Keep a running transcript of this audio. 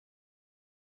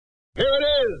Here it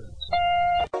is!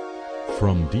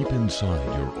 From deep inside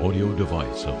your audio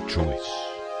device of choice.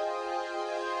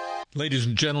 Ladies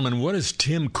and gentlemen, what does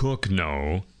Tim Cook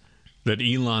know that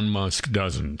Elon Musk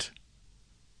doesn't?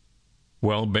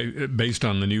 Well, based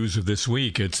on the news of this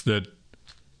week, it's that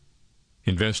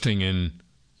investing in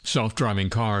self-driving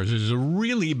cars is a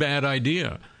really bad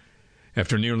idea.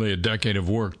 After nearly a decade of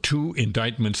work, 2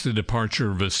 indictments, the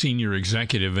departure of a senior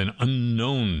executive, and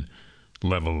unknown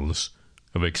levels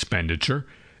of expenditure,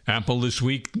 Apple this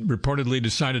week reportedly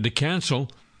decided to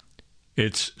cancel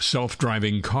its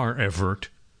self-driving car effort,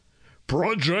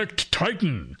 Project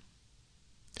Titan.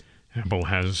 Apple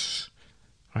has,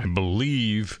 I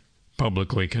believe,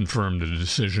 publicly confirmed the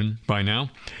decision by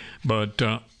now, but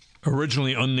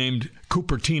originally unnamed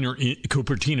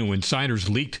Cupertino insiders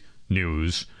leaked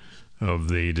news of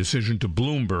the decision to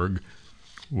Bloomberg,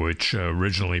 which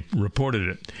originally reported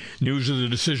it. News of the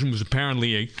decision was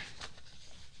apparently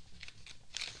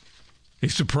a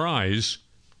surprise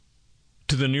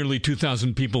to the nearly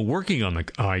 2,000 people working on the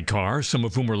iCar, some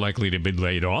of whom are likely to be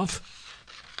laid off.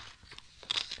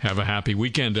 Have a happy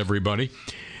weekend, everybody.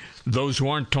 Those who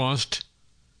aren't tossed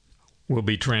will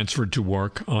be transferred to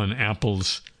work on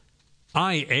Apple's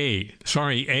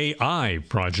AI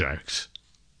projects.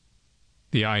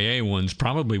 The IA ones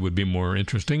probably would be more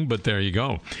interesting, but there you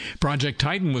go. Project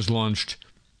Titan was launched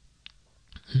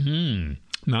 9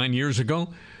 years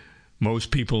ago.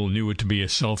 Most people knew it to be a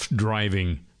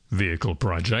self-driving vehicle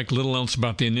project. Little else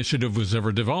about the initiative was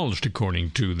ever divulged,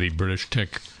 according to the British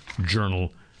tech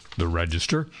journal The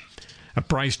Register. A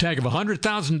price tag of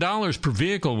 $100,000 per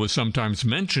vehicle was sometimes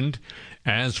mentioned,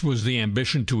 as was the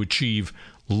ambition to achieve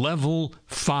Level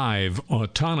 5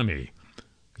 autonomy,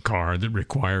 a car that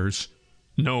requires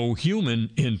no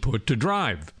human input to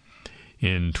drive.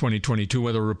 In 2022,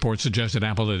 other reports suggested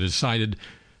Apple had decided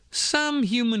some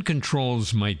human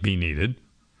controls might be needed.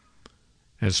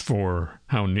 As for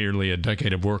how nearly a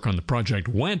decade of work on the project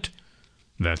went,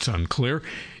 that's unclear.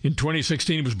 In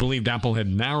 2016, it was believed Apple had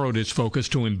narrowed its focus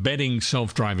to embedding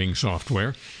self-driving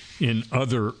software in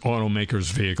other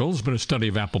automakers' vehicles, but a study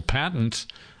of Apple patents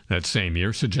that same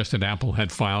year suggested Apple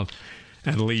had filed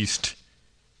at least...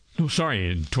 in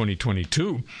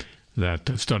 2022,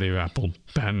 that study of Apple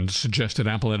patents suggested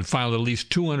Apple had filed at least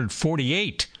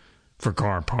 248 for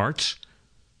car parts.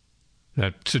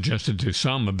 That suggested to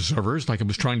some observers like it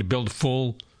was trying to build a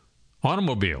full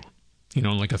automobile. You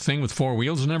know, like a thing with 4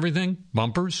 wheels and everything,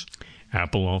 bumpers.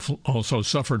 Apple also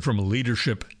suffered from a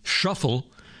leadership shuffle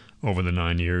over the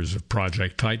 9 years of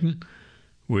Project Titan,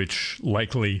 which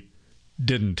likely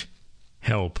didn't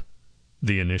help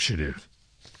the initiative.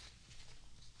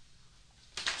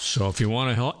 So if you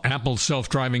want an Apple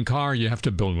self-driving car, you have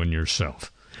to build one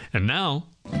yourself. And now,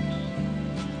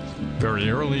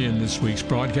 very early in this week's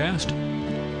broadcast,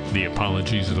 the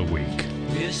apologies of the week.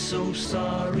 We're so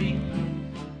sorry.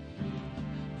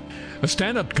 A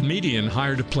stand-up comedian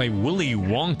hired to play Willy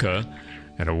Wonka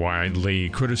at a widely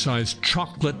criticized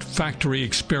chocolate factory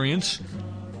experience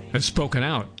has spoken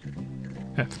out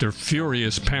after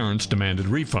furious parents demanded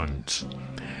refunds.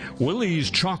 Willy's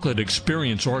chocolate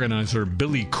experience organizer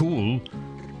Billy Cool,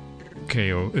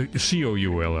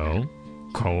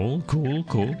 Coull,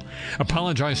 Cool,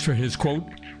 apologized for his, quote,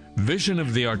 vision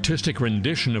of the artistic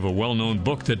rendition of a well-known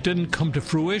book that didn't come to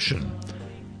fruition,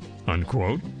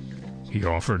 unquote. He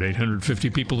offered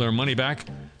 850 people their money back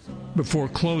before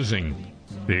closing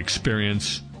the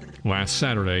experience last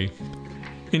Saturday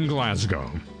in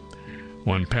Glasgow.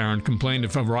 One parent complained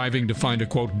of arriving to find a,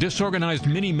 quote, disorganized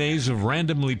mini-maze of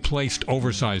randomly placed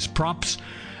oversized props,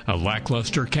 a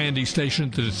lackluster candy station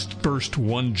that dispersed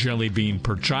 1 jelly bean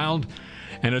per child,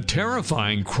 and a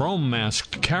terrifying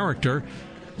chrome-masked character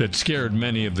that scared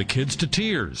many of the kids to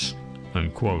tears,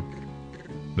 unquote.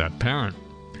 That parent.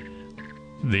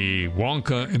 The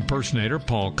Wonka impersonator,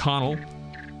 Paul Connell,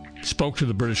 spoke to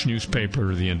the British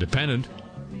newspaper The Independent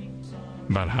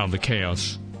about how the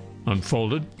chaos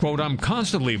unfolded. Quote, I'm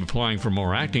constantly applying for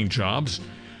more acting jobs.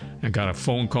 I got a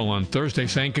phone call on Thursday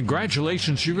saying,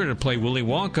 congratulations, you're going to play Willy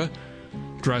Wonka.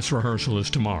 Dress rehearsal is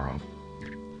tomorrow.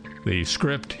 The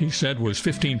script, he said, was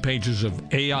 15 pages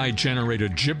of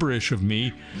AI-generated gibberish of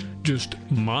me just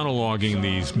monologuing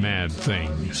these mad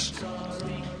things,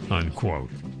 unquote.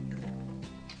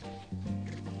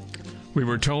 We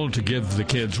were told to give the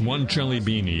kids 1 jelly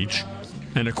bean each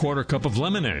and a 1/4 cup of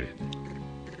lemonade.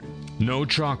 No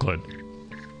chocolate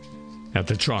at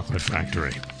the chocolate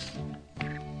factory.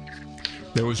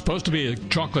 There was supposed to be a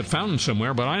chocolate fountain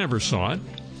somewhere, but I never saw it.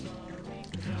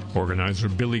 Organizer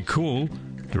Billy Cool,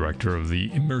 director of the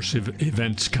immersive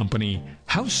events company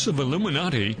House of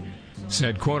Illuminati,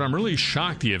 said, quote, "I'm really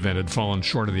shocked the event had fallen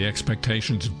short of the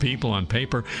expectations of people on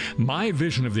paper. My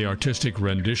vision of the artistic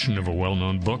rendition of a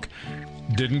well-known book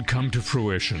didn't come to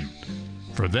fruition.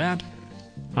 For that,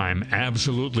 I'm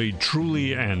absolutely,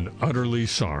 truly, and utterly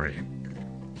sorry."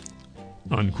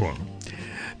 Unquote.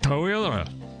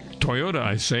 Toyota,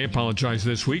 I say, apologized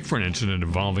this week for an incident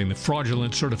involving the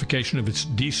fraudulent certification of its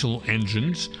diesel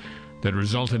engines that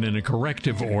resulted in a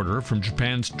corrective order from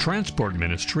Japan's Transport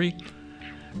Ministry.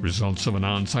 Results of an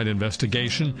on-site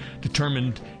investigation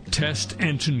determined test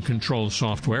engine control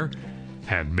software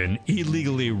had been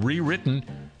illegally rewritten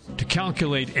to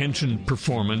calculate engine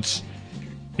performance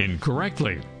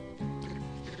incorrectly.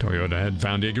 Toyota had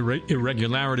found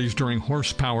irregularities during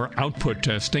horsepower output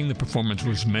testing. The performance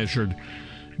was measured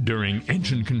during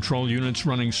engine control units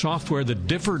running software that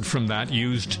differed from that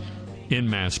used in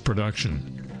mass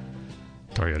production.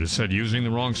 Toyota said using the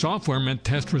wrong software meant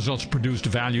test results produced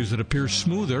values that appear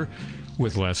smoother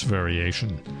with less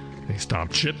variation. They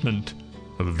stopped shipment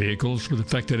of the vehicles with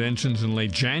affected engines in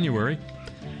late January.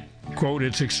 Quote,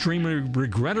 "It's extremely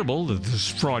regrettable that this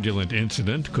fraudulent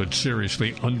incident could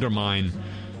seriously undermine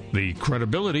the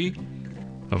credibility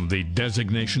of the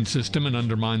designation system and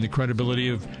undermine the credibility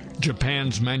of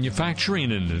Japan's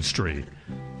manufacturing industry,"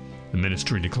 the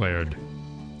ministry declared.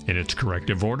 In its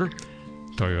corrective order,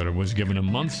 Toyota was given a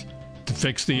month to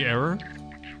fix the error.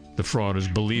 The fraud is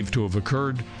believed to have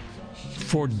occurred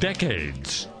for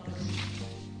decades.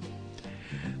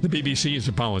 The BBC has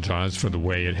apologized for the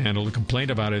way it handled a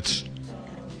complaint about its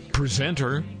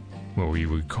presenter, what we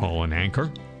would call an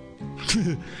anchor,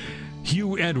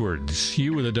 Hugh Edwards,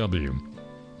 Hugh with a W.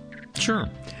 Sure.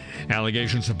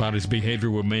 Allegations about his behavior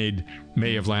were made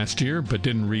May of last year, but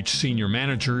didn't reach senior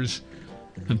managers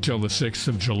until the 6th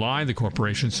of July. The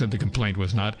corporation said the complaint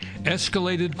was not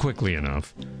escalated quickly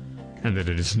enough and that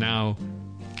it has now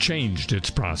changed its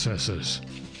processes.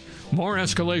 More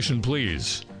escalation,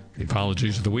 please. The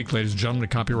apologies of the week, ladies and gentlemen, a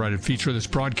copyrighted feature of this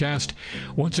broadcast.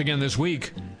 Once again this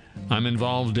week, I'm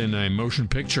involved in a motion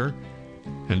picture,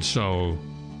 and so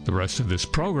the rest of this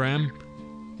program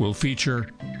will feature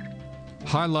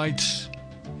highlights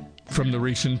from the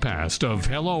recent past of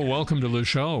Hello, welcome to the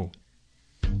show.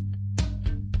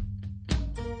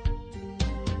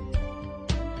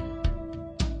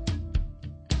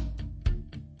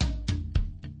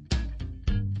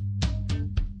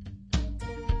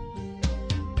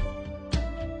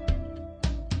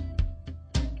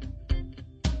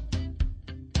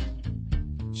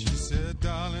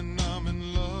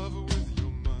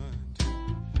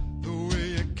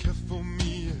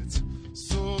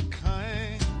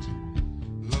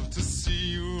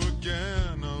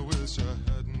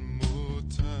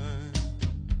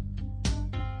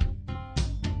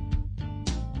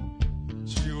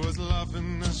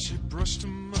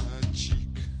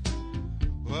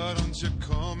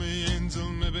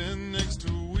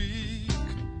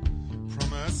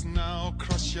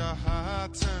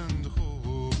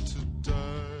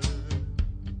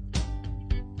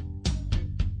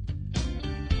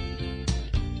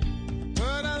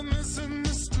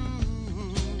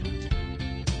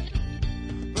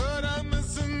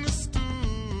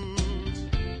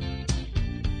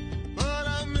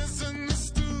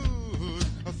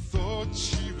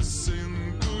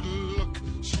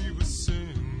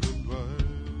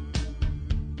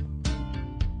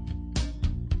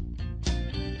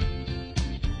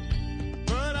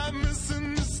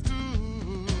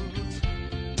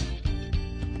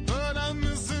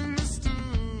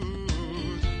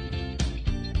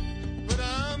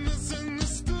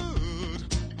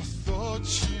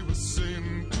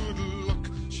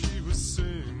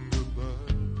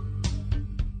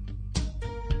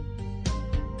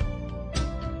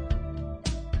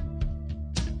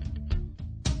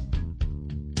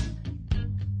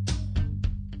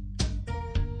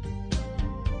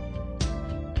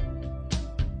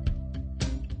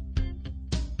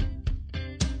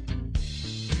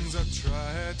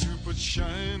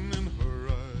 Shine in her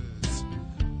eyes,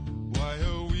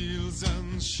 wire wheels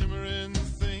and shimmering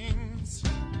things,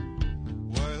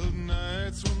 wild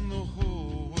nights when the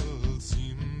whole world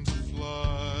seemed to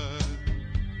fly.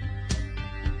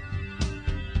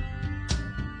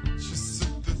 She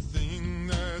said the thing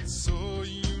that's so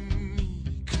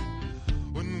unique,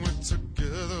 when we're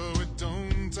together we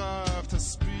don't have to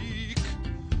speak,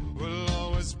 we'll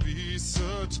always be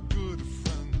such good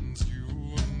friends, you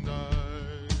and I.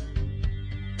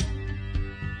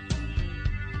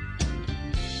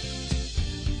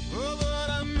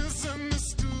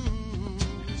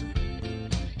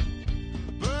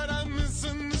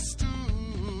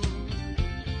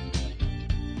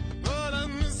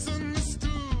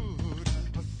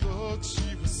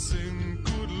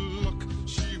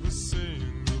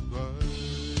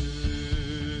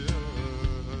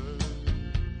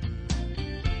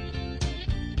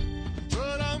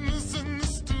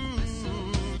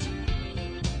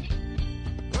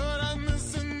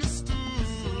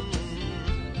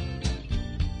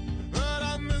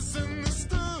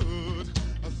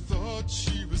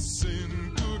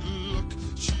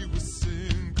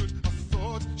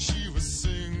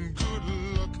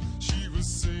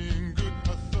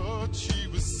 she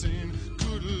was saying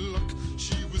good luck,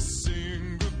 she was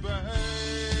saying goodbye.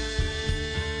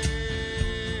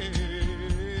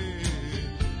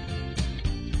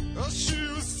 Oh, she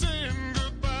was saying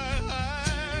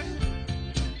goodbye.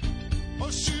 Oh,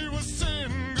 she was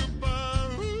saying goodbye.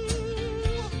 Ooh.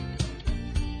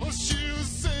 Oh, she was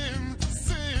saying.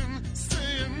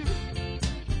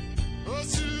 Oh,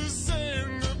 she was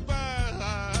saying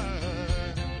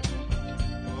goodbye.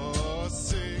 Oh,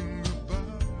 saying goodbye.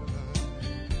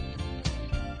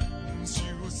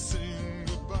 She was saying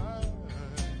goodbye.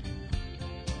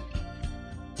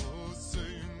 Oh,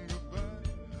 saying goodbye.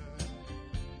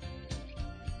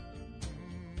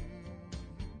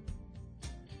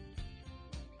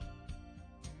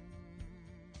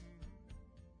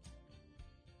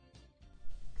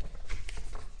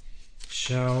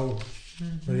 So,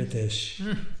 look at this.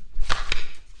 I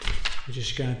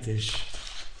just got this.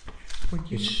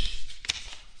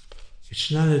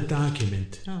 It's not a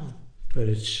document, Oh. but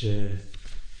it's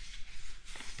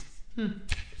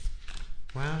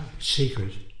Wow.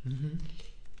 secret.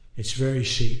 It's very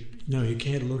secret. No, you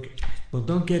can't look. Well,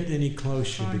 don't get any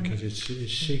closer because it's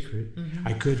secret.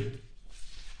 I could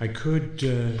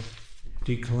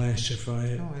declassify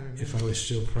it if I was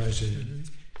still president,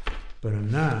 but I'm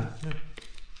not. No.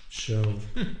 So,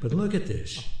 but look at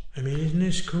this. I mean, isn't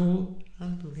this cool?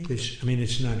 Unbelievable.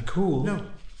 It's not cool. No.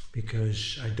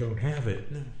 Because I don't have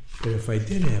it. No. But if I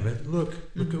did have it, look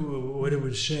at what it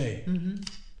would say.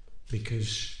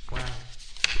 Because Wow.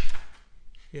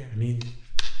 Yeah. I mean,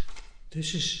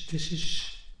 this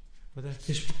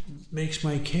makes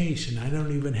my case, and I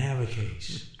don't even have a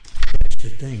case. That's the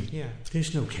thing. Yeah.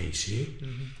 There's no case here.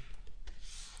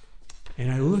 And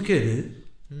I look at it,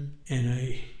 and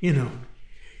I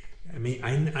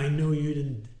know you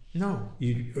didn't. No.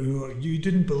 You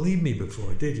didn't believe me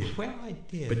before, did you? Well, I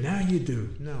did. But now you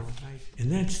do. No,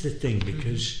 And that's the thing,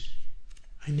 because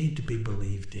I need to be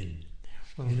believed in.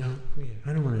 Well, Yeah.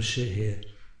 I don't want to sit here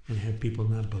and have people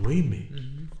not believe me.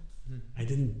 I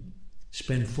didn't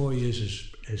spend 4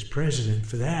 years as president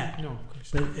for that. No, of course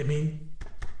But, I mean,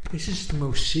 this is the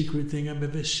most secret thing I've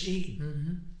ever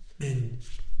seen. And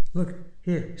look,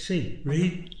 here, see,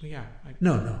 read. Yeah.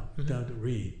 No, don't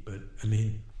read. But, I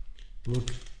mean,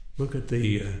 look at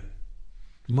the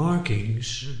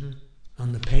markings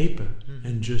on the paper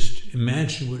and just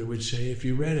imagine what it would say if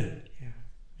you read it. Yeah.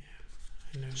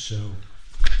 I know. So,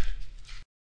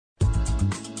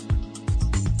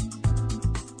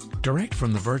 Direct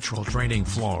from the virtual trading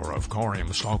floor of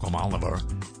Corium Slocum Oliver,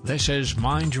 this is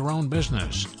Mind Your Own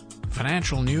Business,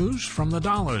 financial news from the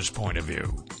dollar's point of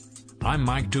view. I'm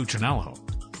Mike Duccinello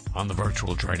on the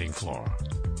virtual trading floor.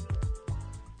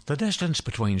 The distance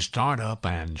between startup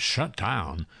and shut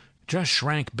down just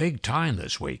shrank big time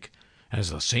this week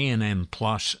as the CNN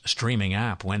Plus streaming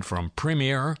app went from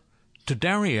premiere to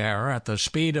derriere at the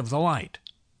speed of the light,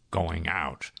 going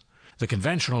out. The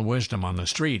conventional wisdom on the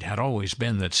street had always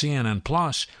been that CNN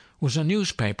Plus was a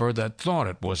newspaper that thought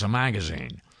it was a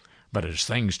magazine. But as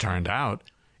things turned out,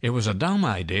 it was a dumb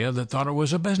idea that thought it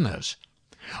was a business.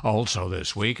 Also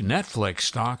this week, Netflix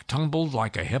stock tumbled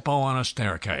like a hippo on a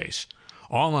staircase.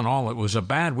 All in all, it was a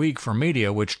bad week for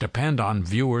media which depend on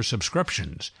viewer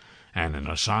subscriptions. And in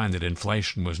a sign that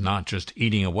inflation was not just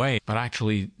eating away, but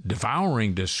actually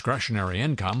devouring discretionary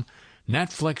income,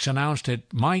 Netflix announced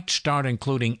it might start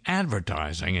including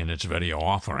advertising in its video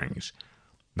offerings.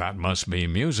 That must be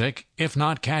music, if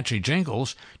not catchy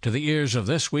jingles, to the ears of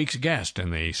this week's guest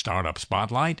in the Startup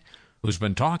Spotlight, who's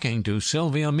been talking to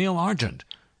Sylvia Meal-Argent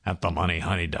at the Money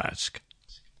Honey Desk.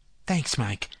 Thanks,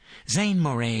 Mike. Zane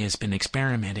Moret has been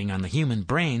experimenting on the human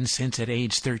brain since at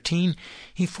age 13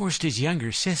 he forced his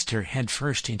younger sister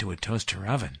headfirst into a toaster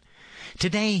oven.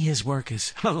 Today his work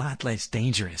is a lot less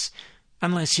dangerous,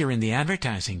 unless you're in the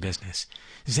advertising business.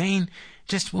 Zane,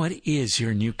 just what is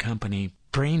your new company,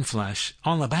 Brain Flush,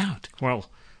 all about? Well,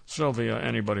 Sylvia,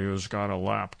 anybody who's got a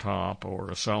laptop or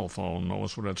a cell phone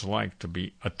knows what it's like to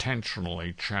be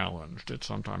attentionally challenged. It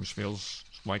sometimes feels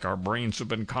like our brains have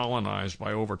been colonized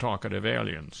by over-talkative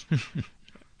aliens.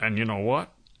 And you know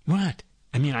what? What?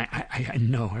 I mean, I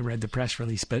know I read the press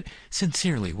release, but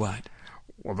sincerely, what?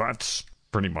 Well, that's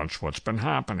pretty much what's been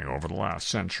happening over the last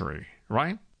century,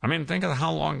 right? I mean, think of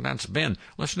how long that's been.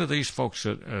 Listen to these folks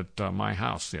at my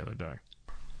house the other day.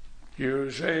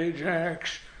 Use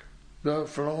Ajax, the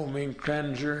foaming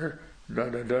cleanser,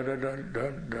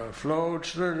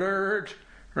 floats the dirt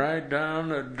right down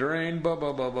the drain,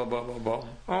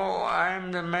 Oh,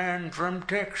 I'm the man from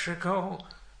Texaco.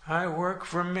 I work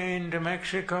from Maine to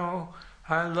Mexico.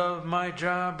 I love my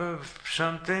job of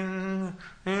something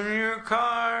in your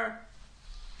car.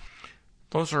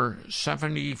 Those are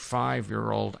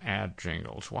 75-year-old ad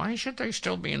jingles. Why should they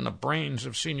still be in the brains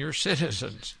of senior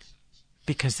citizens?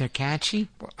 Because they're catchy?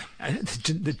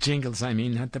 The jingles, I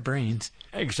mean, not the brains.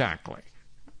 Exactly.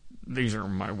 These are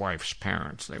my wife's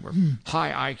parents. They were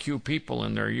high IQ people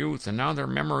in their youth, and now their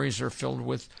memories are filled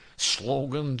with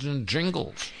slogans and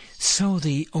jingles. So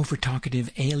the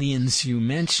overtalkative aliens you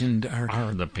mentioned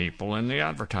are the people in the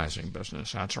advertising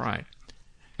business. That's right.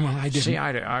 Well, I didn't... See,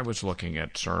 I was looking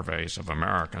at surveys of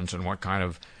Americans and what kind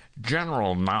of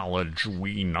general knowledge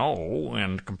we know,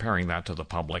 and comparing that to the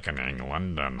public in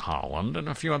England and Holland and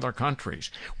a few other countries.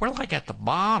 We're like at the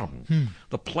bottom.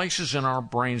 The places in our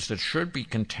brains that should be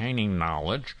containing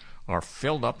knowledge are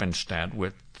filled up instead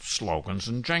with slogans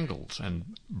and jingles,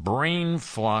 and Brain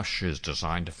Flush is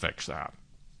designed to fix that.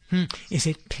 Is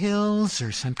it pills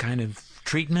or some kind of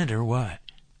treatment or what?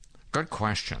 Good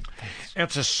question.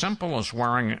 It's as simple as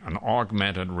wearing an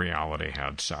augmented reality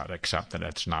headset, except that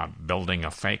it's not building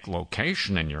a fake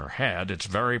location in your head. It's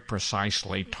very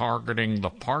precisely targeting the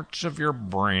parts of your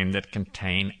brain that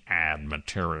contain ad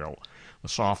material. The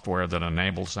software that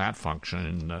enables that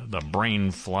function, the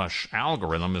Brain Flush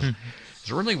algorithm,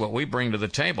 is really what we bring to the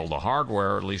table. The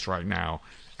hardware, at least right now,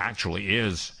 actually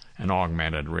is an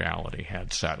augmented reality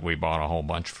headset. We bought a whole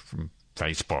bunch from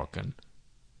Facebook and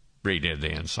redid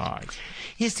the insides.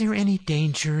 Is there any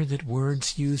danger that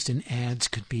words used in ads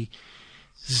could be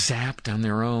zapped on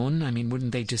their own? I mean,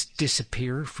 wouldn't they just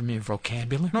disappear from your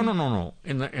vocabulary? No.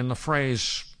 In the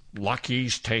phrase,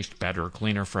 Lucky's taste better,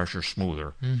 cleaner, fresher,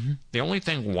 smoother, the only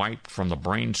thing wiped from the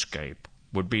brainscape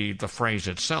would be the phrase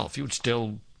itself. You'd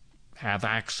still have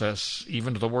access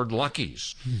even to the word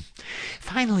Lucky's.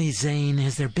 Finally, Zane,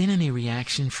 has there been any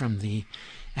reaction from the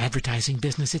advertising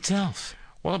business itself?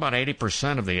 Well, about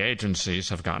 80% of the agencies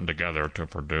have gotten together to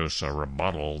produce a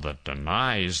rebuttal that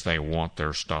denies they want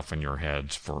their stuff in your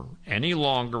heads for any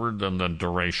longer than the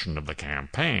duration of the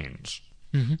campaigns.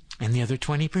 And the other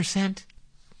 20%?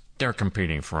 They're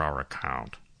competing for our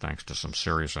account, thanks to some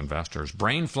serious investors.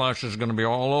 Brain Flush is going to be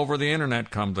all over the internet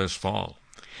come this fall.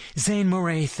 Zane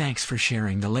Moray, thanks for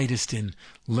sharing the latest in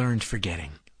Learned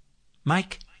Forgetting.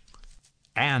 Mike?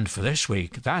 And for this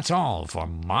week, that's all for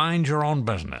Mind Your Own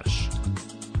Business.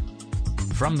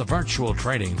 From the virtual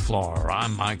trading floor,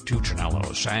 I'm Mike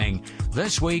Tuccinello saying,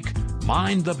 this week,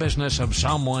 mind the business of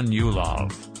someone you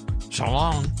love. So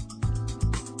long.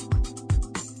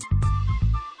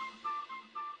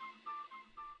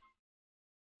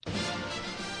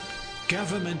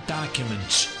 Government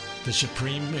documents, the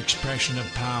supreme expression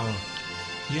of power.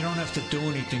 You don't have to do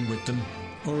anything with them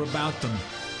or about them.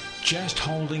 Just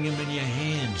holding them in your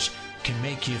hands can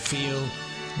make you feel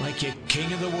like you're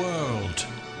king of the world.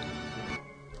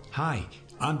 Hi,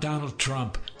 I'm Donald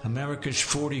Trump, America's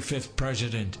 45th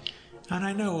president, and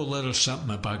I know a little something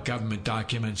about government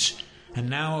documents, and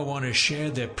now I want to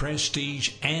share their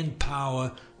prestige and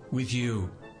power with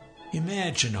you.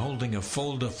 Imagine holding a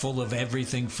folder full of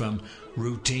everything from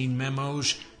routine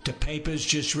memos to papers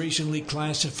just recently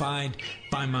classified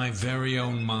by my very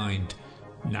own mind.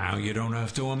 Now you don't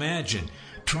have to imagine.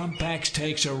 Trumpax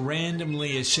takes a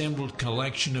randomly assembled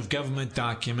collection of government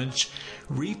documents,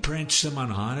 reprints them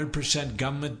on 100%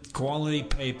 government quality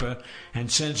paper,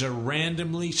 and sends a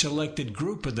randomly selected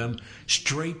group of them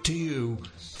straight to you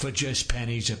for just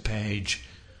pennies a page.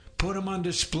 Put them on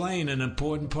display in an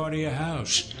important part of your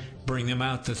house. Bring them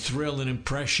out to thrill and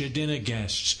impress your dinner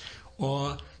guests.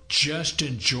 Or just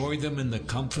enjoy them in the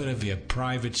comfort of your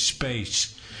private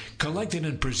space. Collected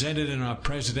and presented in our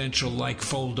presidential-like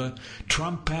folder,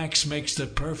 Trumpax makes the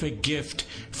perfect gift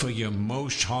for your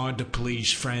most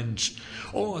hard-to-please friends.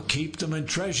 Or keep them and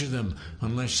treasure them,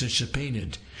 unless they're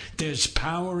subpoenaed. There's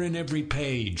power in every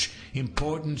page,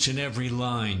 importance in every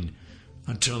line.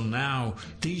 Until now,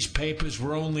 these papers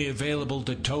were only available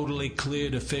to totally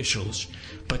cleared officials.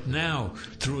 But now,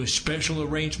 through a special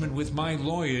arrangement with my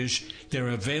lawyers, they're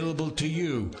available to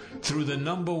you through the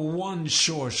 #1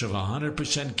 source of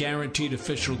 100% guaranteed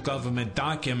official government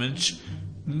documents,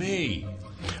 me.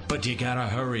 But you gotta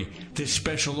hurry. This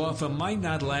special offer might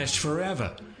not last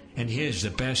forever. And here's the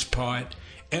best part.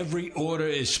 Every order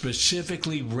is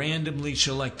specifically randomly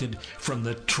selected from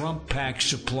the Trumpax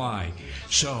supply.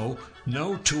 So,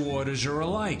 no two orders are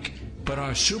alike, but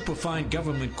our superfine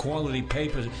government quality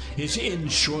paper is in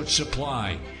short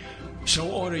supply. So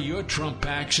order your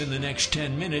Trumpax in the next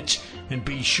 10 minutes and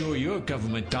be sure your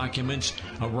government documents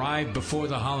arrive before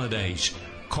the holidays.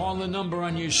 Call the number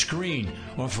on your screen,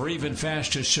 or for even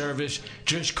faster service,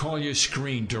 just call your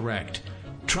screen direct.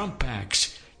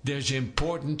 Trumpax, there's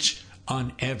importance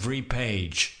on every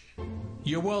page.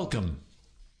 You're welcome.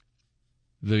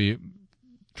 The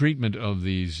treatment of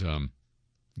these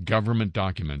government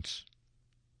documents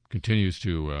continues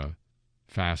to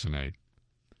fascinate.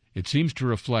 It seems to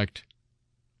reflect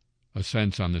a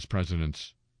sense on this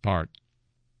president's part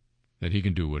that he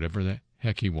can do whatever the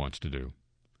heck he wants to do.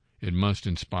 It must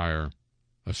inspire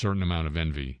a certain amount of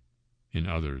envy in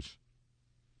others.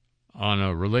 On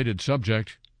a related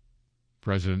subject,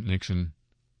 President Nixon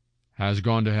has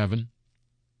gone to heaven,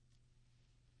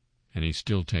 and he's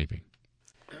still taping.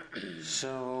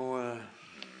 So,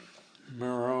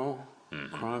 Murrow,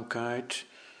 Cronkite,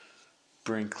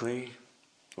 Brinkley,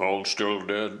 All still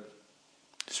dead?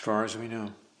 as far as we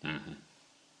know.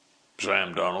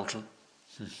 Sam Donaldson?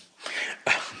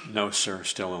 No, sir,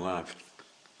 still alive.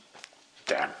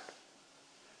 Damn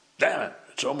it.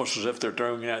 It's almost as if they're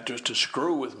doing that just to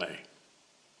screw with me.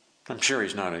 I'm sure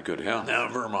he's not in good health.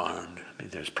 Never mind. I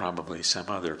mean, there's probably some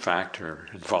other factor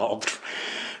involved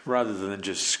rather than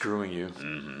just screwing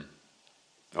you.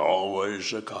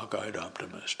 Always a cockeyed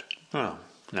optimist. Well,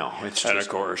 no, it's And just...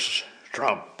 of course,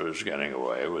 Trump is getting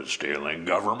away with stealing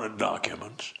government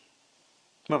documents.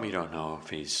 Well, we don't know if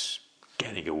he's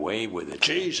getting away with it.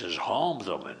 Jesus,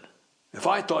 Halmsman. If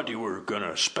I thought you were going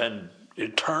to spend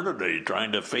eternity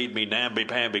trying to feed me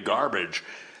namby-pamby garbage,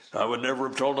 I would never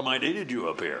have told him I needed you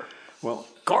up here. Well,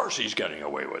 Of course he's getting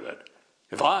away with it.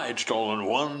 If I had stolen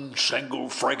one single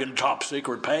friggin'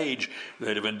 top-secret page,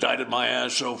 they'd have indicted my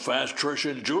ass so fast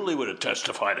Tricia and Julie would have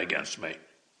testified against me.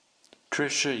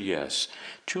 Tricia, yes.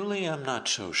 Julie, I'm not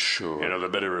so sure. You know, the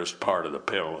bitterest part of the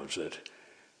pill is that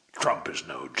Trump is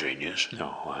no genius. No,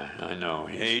 I know.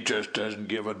 He just doesn't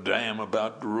give a damn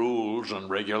about rules and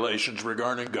regulations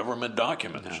regarding government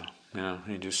documents. No,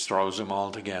 he just throws them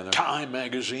all together. Time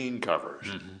magazine covers.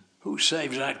 Who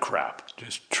saves that crap?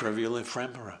 Just trivial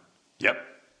ephemera.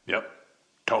 Yep.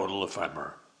 Total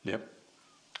ephemera. Yep.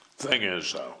 Thing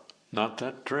is, though, Not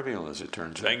that trivial, as it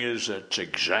turns out. thing is, that's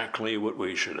exactly what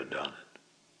we should have done.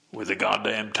 With the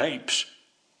goddamn tapes.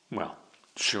 Well,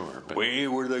 sure, but... We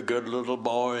were the good little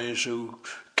boys who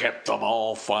kept them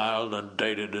all filed and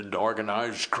dated and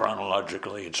organized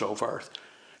chronologically and so forth.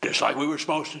 Just like we were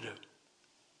supposed to do.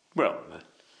 Well,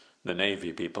 the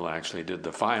Navy people actually did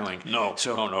the filing. No,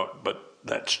 but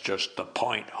that's just the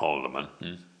point, Haldeman.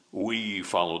 We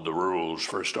followed the rules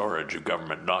for storage of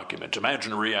government documents.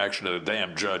 Imagine the reaction of the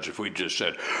damn judge if we just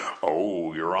said,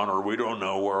 "Oh, Your Honor, we don't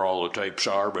know where all the tapes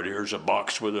are, but here's a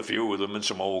box with a few of them and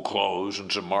some old clothes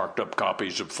and some marked up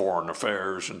copies of Foreign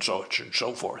Affairs and such and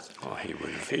so forth." Oh, he would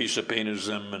have... He subpoenas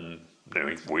them, and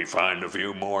we find a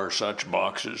few more such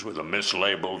boxes with a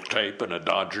mislabeled tape and a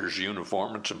Dodgers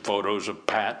uniform and some photos of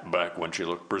Pat back when she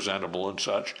looked presentable and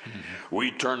such.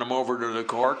 We turn them over to the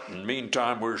court, and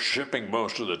meantime we're shipping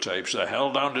most of the tapes the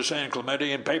hell down to San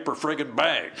Clemente in paper friggin'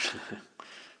 bags.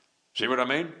 See what I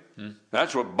mean?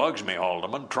 That's what bugs me,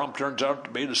 Haldeman. Trump turns out to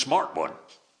be the smart one.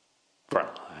 Well,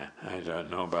 I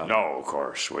don't know about... No, of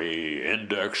course. We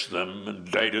indexed them and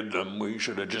dated them. We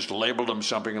should have just labeled them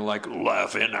something like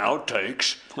laugh-in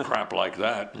outtakes. Crap like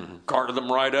that. Carted them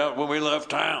right out when we left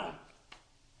town.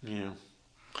 Yeah.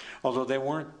 Although they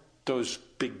weren't those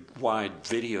big, wide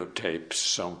videotapes,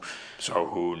 so... So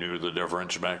who knew the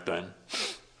difference back then?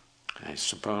 I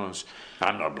suppose.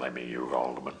 I'm not blaming you,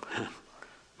 Haldeman.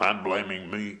 I'm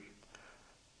blaming me.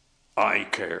 I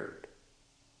cared.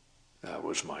 That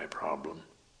was my problem.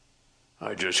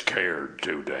 I just cared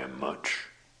too damn much.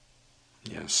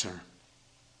 Yes, sir.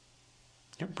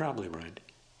 You're probably right.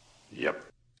 Yep.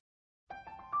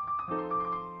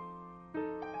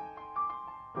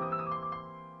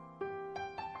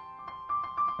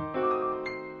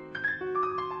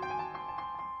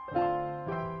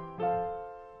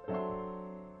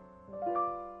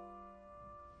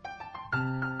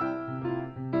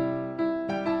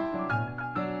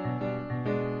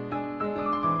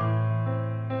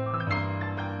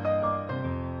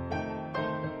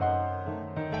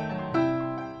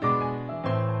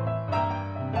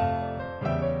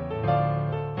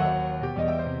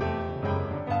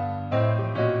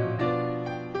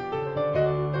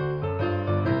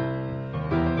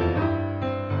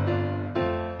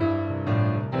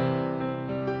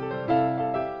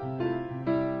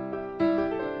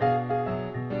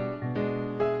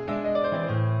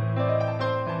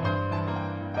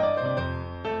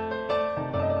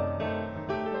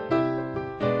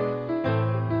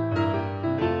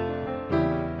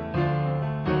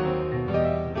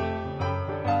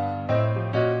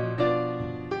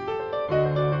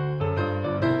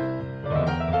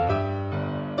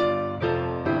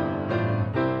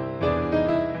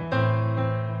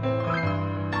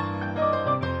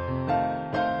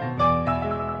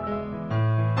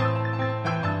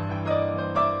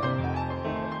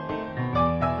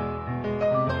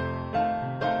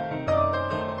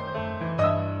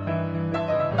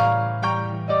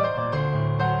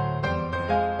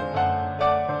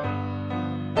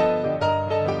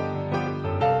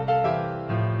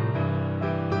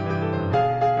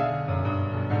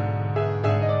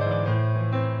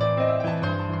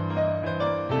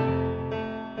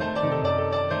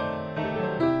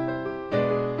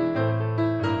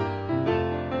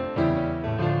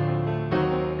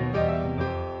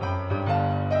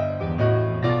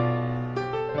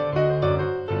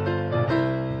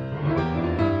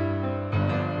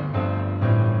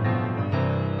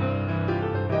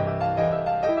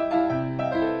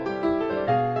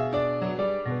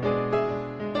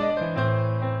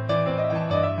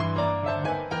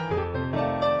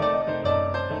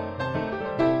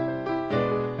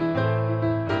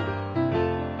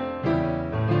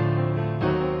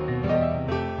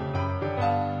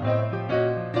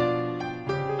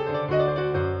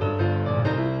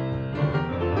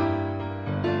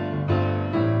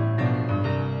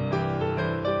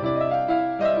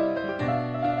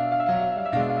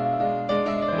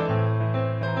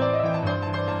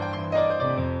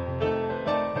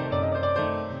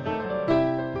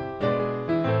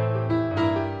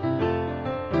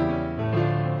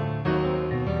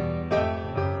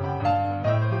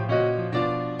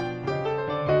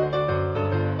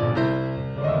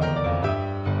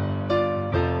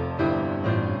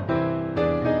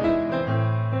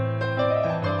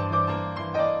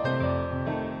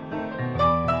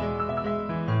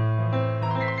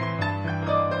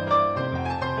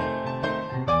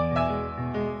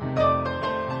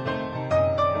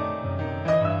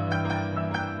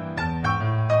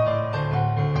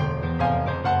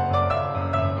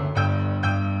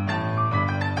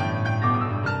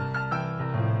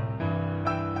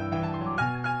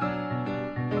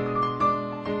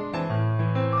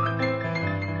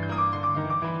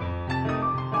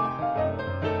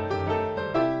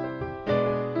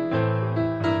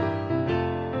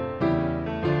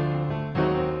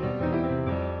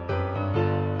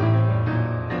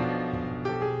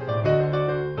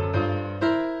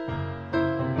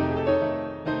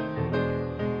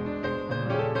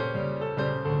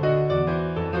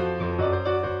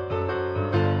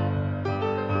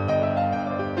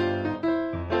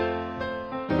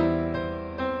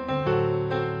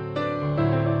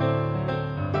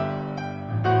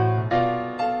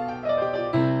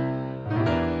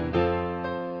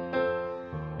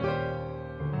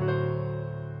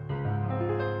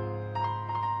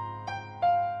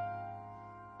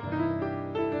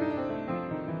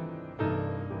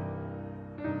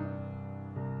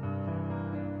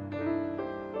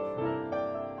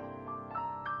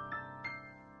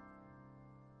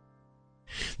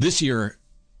 This year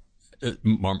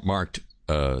marked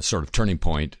a sort of turning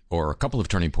point, or a couple of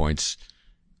turning points,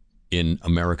 in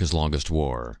America's longest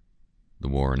war, the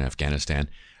war in Afghanistan.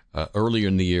 Earlier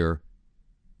in the year,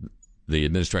 the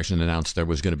administration announced there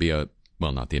was going to be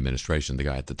not the administration, the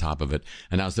guy at the top of it,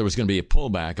 announced there was going to be a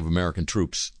pullback of American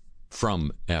troops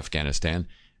from Afghanistan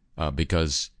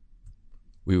because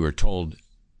we were told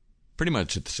pretty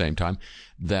much at the same time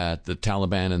that the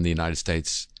Taliban and the United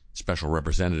States special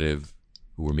representative,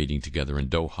 who were meeting together in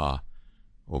Doha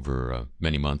over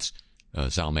many months,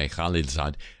 Zalmay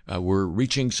Khalilzad, were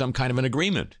reaching some kind of an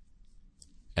agreement.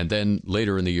 And then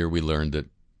later in the year, we learned that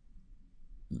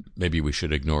maybe we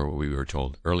should ignore what we were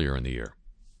told earlier in the year.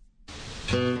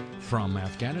 From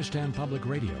Afghanistan Public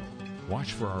Radio,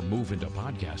 watch for our move into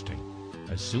podcasting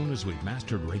as soon as we've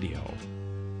mastered radio.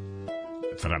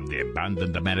 From the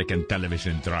abandoned American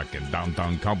television truck in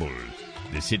downtown Kabul,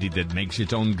 the city that makes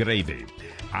its own gravy,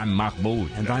 I'm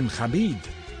Mahmoud. And I'm Hamid.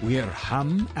 We're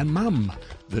Ham and Mam,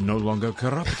 the no longer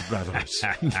corrupt brothers.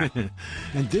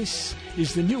 And this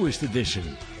is the newest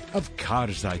edition of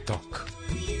Cars I Talk.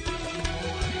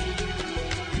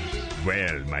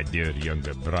 Well, my dear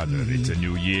younger brother, it's a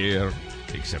new year,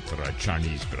 except for our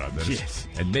Chinese brothers. Yes.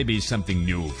 And maybe something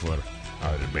new for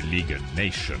our beleaguered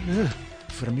nation.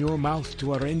 From your mouth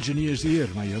to our engineer's ear,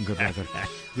 my younger brother.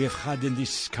 We have had in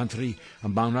this country a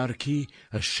monarchy,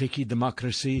 a shaky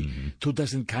democracy,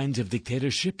 24 kinds of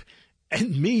dictatorship,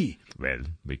 and me. Well,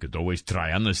 we could always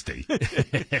try honesty.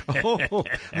 Oh,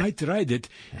 I tried it.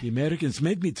 The Americans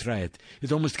made me try it.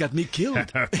 It almost got me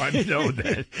killed. I know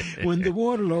that. When the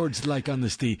warlords like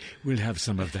honesty, we'll have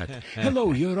some of that.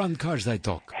 Hello, you're on Cars I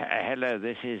Talk. Hello,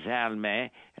 this is Alme,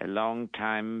 a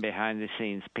long-time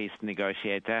behind-the-scenes peace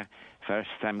negotiator,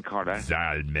 first-time caller.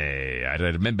 Zalme, I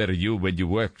remember you when you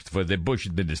worked for the Bush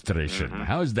administration.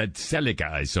 How's that Celica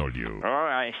I sold you? Oh,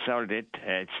 I sold it.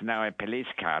 It's now a police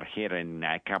car here in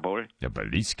Kabul. A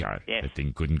police car? Yes. That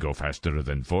thing couldn't go faster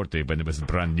than 40 when it was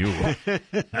brand new.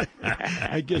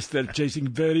 I guess they're chasing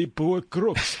very poor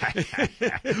crooks.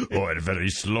 Or very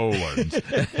slow ones.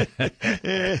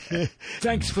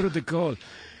 Thanks for the call.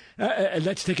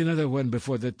 Let's take another one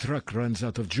before the truck runs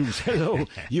out of juice. Hello,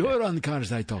 you're on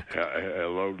Cars I Talk.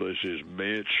 Hello, this is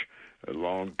Mitch, a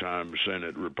longtime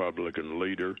Senate Republican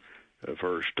leader, a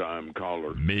first-time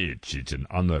caller. Mitch, it's an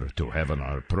honor to have on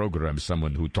our program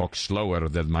someone who talks slower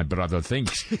than my brother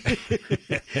thinks.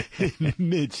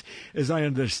 Mitch, as I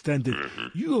understand it,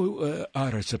 you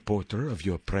are a supporter of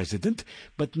your president,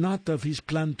 but not of his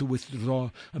plan to withdraw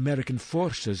American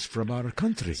forces from our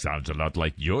country. Sounds a lot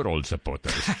like your old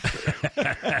supporters.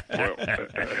 Well,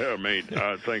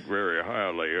 I think very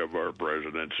highly of our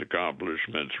president's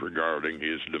accomplishments regarding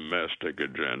his domestic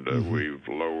agenda. We've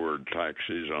lowered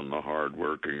taxes on the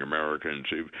hard-working Americans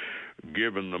who've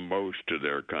given the most to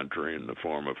their country in the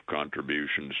form of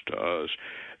contributions to us.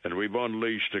 And we've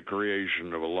unleashed the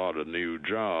creation of a lot of new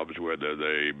jobs, whether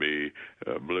they be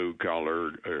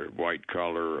blue-collar or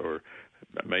white-collar or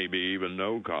maybe even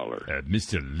no-collar.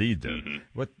 Mr. Leader,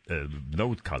 what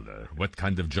no-collar? What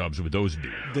kind of jobs would those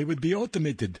be? They would be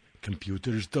automated.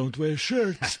 Computers don't wear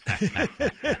shirts.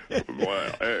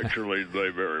 Well, actually, they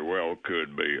very well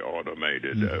could be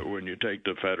automated. When you take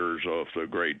the fetters off the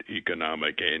great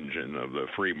economic engine of the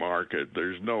free market,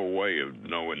 there's no way of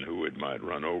knowing who it might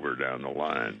run over down the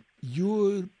line.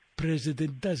 Your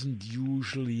president doesn't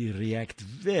usually react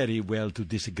very well to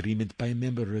disagreement by a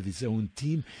member of his own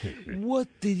team. What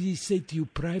did he say to you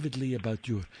privately about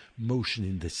your motion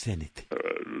in the Senate?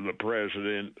 The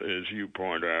president, as you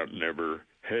point out, never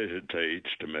hesitates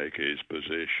to make his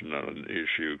position on an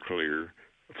issue clear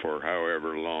for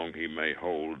however long he may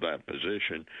hold that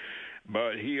position.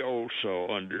 But he also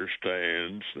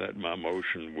understands that my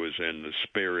motion was in the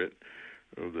spirit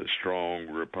of the strong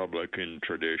Republican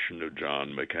tradition of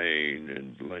John McCain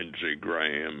and Lindsey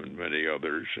Graham and many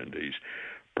others, and he's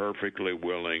perfectly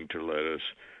willing to let us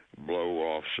blow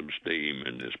off some steam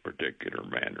in this particular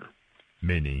manner.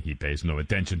 Meaning he pays no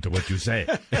attention to what you say.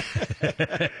 I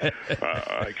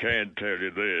can tell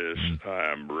you this.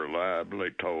 I'm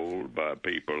reliably told by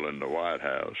people in the White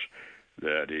House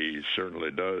that he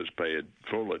certainly does pay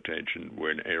full attention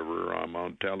whenever I'm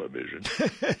on television.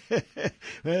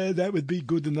 That would be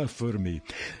good enough for me.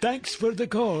 Thanks for the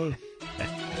call.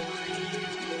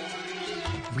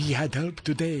 We had help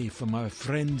today from our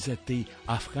friends at the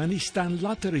Afghanistan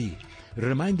Lottery,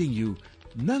 reminding you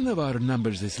none of our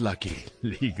numbers is lucky.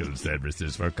 Legal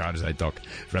services for Cars I Talk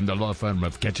from the law firm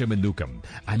of Ketchum and Newcomb.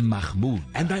 I'm Mahmoud.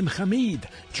 And I'm Hamid.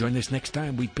 Join us next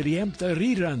time we preempt a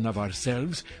rerun of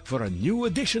ourselves for a new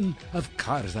edition of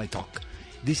Cars I Talk.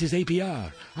 This is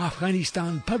APR,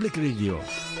 Afghanistan Public Radio.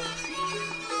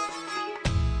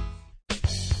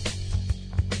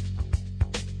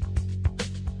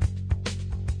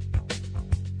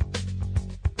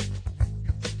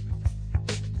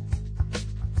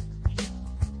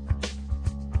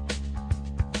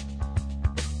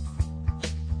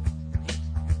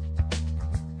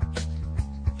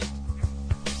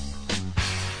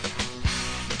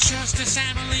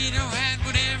 Sam Alito had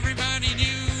what everybody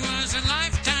knew was a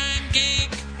lifetime gig.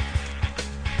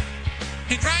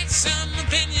 He'd write some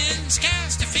opinions,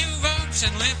 cast a few votes,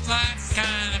 and live life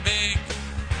kinda big.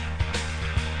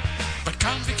 But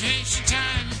come vacation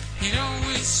time, he'd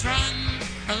always run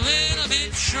a little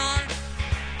bit short.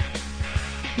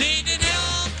 Needed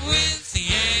help with the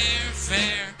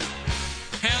airfare,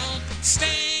 help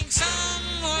staying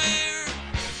somewhere,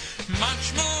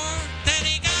 much more than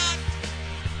he got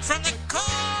from the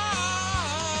court.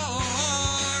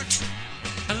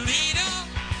 Alito,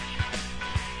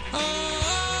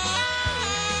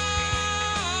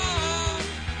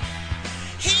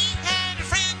 he had a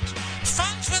friend,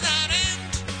 funds without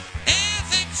end,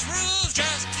 ethics rules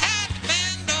just had to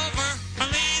bend over.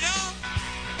 Alito,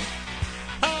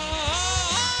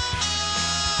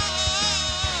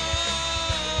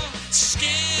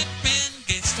 skipping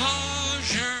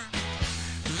disclosure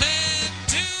led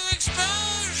to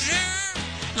exposure,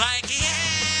 like he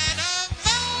had a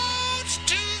vote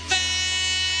to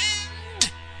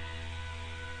vend.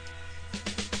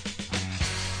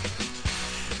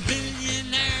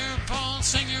 Billionaire Paul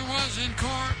Singer was in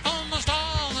court almost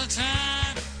all the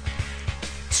time,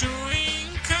 suing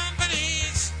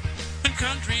companies and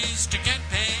countries to get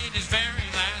paid his very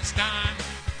last dime.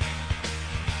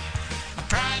 A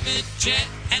private jet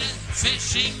and a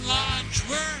fishing lodge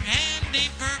were handy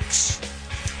perks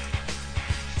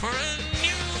for a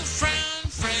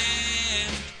newfound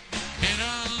friend in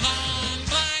a long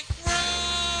black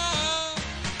robe.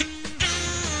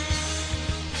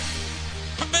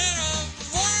 A bit of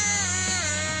work.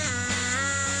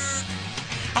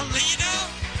 Alito,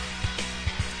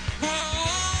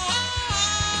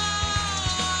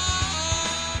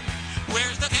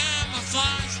 where's the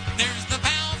camouflage? There's the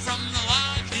pal from the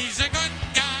lodge. He's a good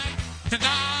guy to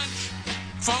dodge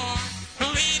for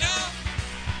Alito.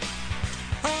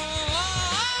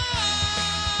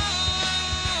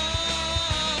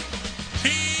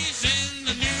 He's in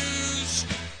the news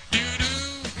due to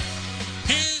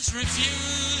his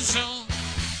refusal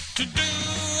to do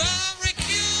a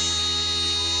recusal.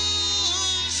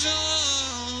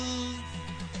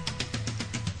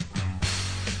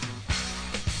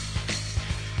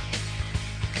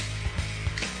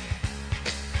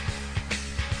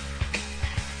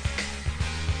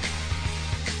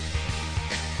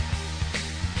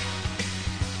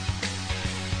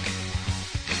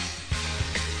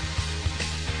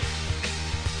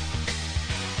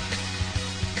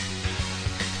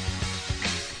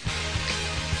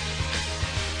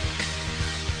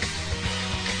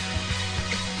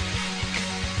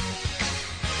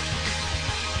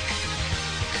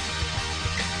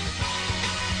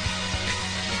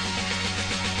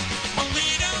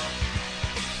 Alito,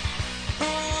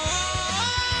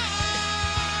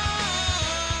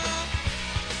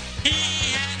 he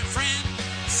had a friend,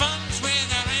 funds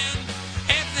without end,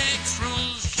 ethics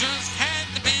rules just had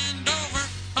to bend over.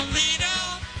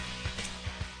 Alito,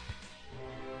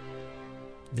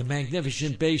 The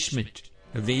magnificent basement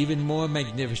of the even more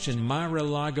magnificent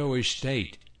Mar-a-Lago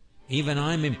estate. Even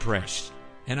I'm impressed,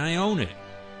 and I own it.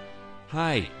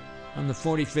 Hi, I'm the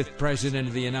 45th President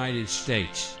of the United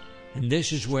States, and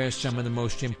this is where some of the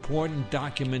most important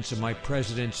documents of my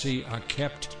presidency are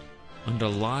kept under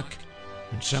lock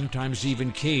and sometimes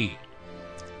even key.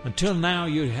 Until now,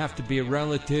 you'd have to be a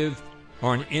relative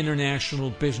or an international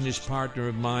business partner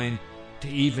of mine to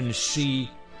even see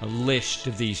a list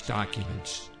of these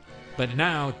documents. But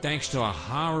now, thanks to a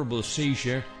horrible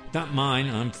seizure, not mine,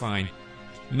 I'm fine,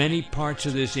 many parts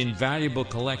of this invaluable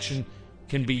collection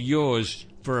can be yours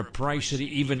for a price that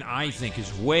even I think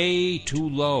is way too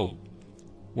low.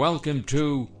 Welcome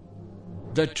to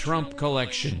the Trump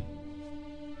Collection.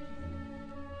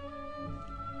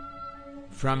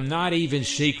 From not even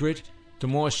secret to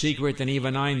more secret than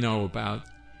even I know about,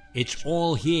 it's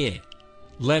all here.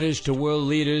 Letters to world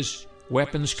leaders,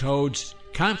 weapons codes,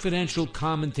 confidential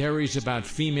commentaries about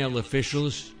female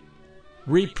officials,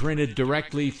 reprinted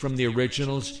directly from the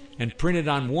originals and printed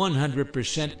on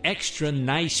 100% extra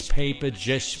nice paper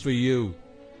just for you.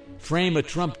 Frame a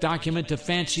Trump document to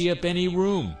fancy up any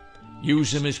room.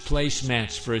 Use them as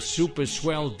placemats for a super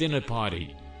swell dinner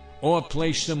party. Or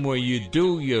place them where you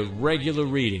do your regular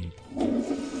reading.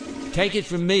 Take it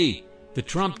from me, the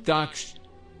Trump docs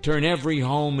turn every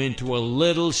home into a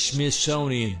little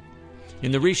Smithsonian.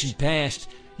 In the recent past,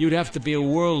 you'd have to be a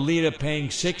world leader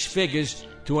paying 6 figures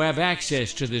to have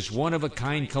access to this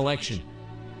one-of-a-kind collection.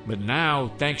 But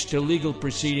now, thanks to legal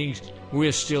proceedings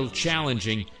we're still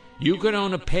challenging, you could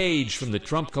own a page from the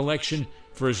Trump collection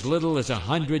for as little as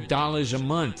 $100 a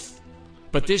month.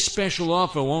 But this special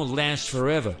offer won't last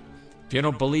forever. If you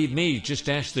don't believe me, just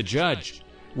ask the judge.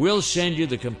 We'll send you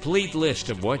the complete list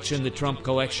of what's in the Trump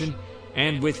collection,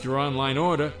 and with your online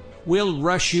order, we'll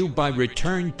rush you by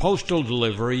return postal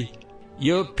delivery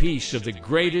your piece of the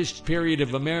greatest period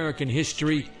of American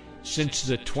history since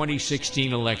the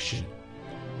 2016 election.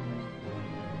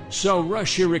 So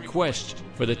rush your request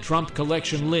for the Trump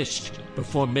collection list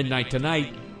before midnight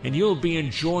tonight, and you'll be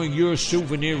enjoying your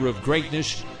souvenir of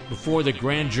greatness before the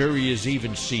grand jury is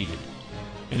even seated.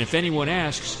 And if anyone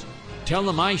asks, tell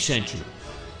them I sent you.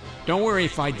 Don't worry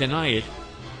if I deny it.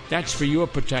 That's for your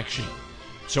protection.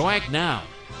 So act now.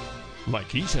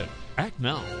 Like he said, act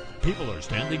now. People are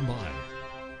standing by.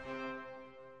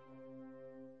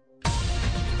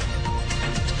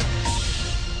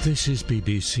 This is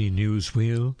BBC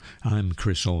Newswheel. I'm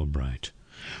Chris Albright.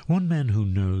 One man who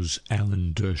knows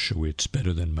Alan Dershowitz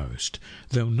better than most,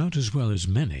 though not as well as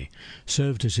many,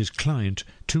 served as his client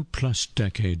 2+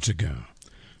 decades ago.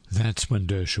 That's when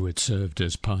Dershowitz served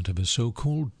as part of a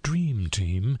so-called dream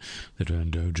team that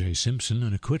earned O.J. Simpson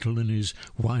an acquittal in his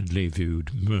widely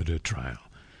viewed murder trial.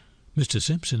 Mr.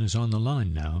 Simpson is on the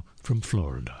line now from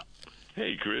Florida.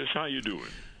 Hey, Chris, how you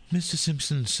doing? Mr.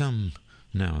 Simpson,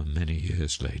 now many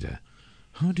years later,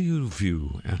 how do you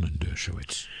view Alan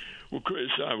Dershowitz? Well,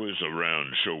 Chris, I was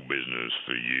around show business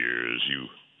for years.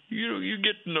 You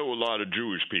get to know a lot of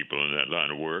Jewish people in that line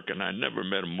of work, and I never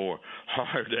met a more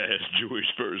hard-ass Jewish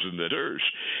person than Dersh.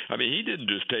 I mean, he didn't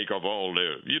just take off all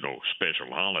their,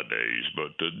 special holidays,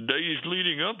 but the days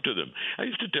leading up to them. I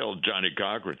used to tell Johnny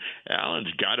Cochran,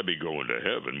 Alan's got to be going to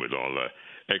heaven with all the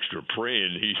extra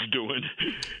praying he's doing.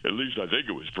 At least I think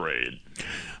it was praying.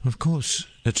 Of course,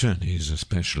 attorneys,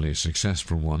 especially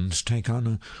successful ones, take on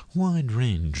a wide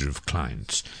range of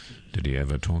clients. Did he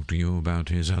ever talk to you about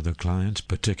his other clients,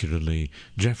 particularly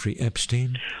Jeffrey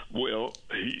Epstein? Well,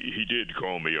 he did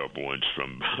call me up once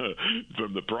from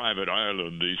the private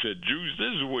island. He said, Juice,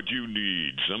 this is what you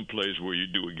need, someplace where you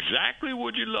do exactly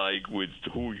what you like with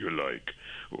who you like,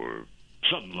 or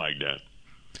something like that.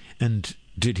 And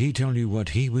did he tell you what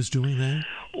he was doing there?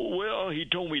 Well, he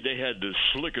told me they had the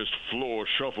slickest floor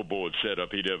shuffleboard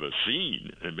setup he'd ever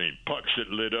seen. I mean, pucks that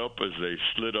lit up as they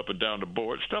slid up and down the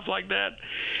board, stuff like that.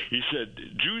 He said,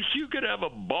 Juice, you could have a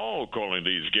ball calling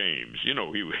these games. He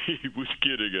was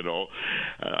kidding and all.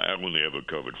 I only ever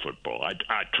covered football.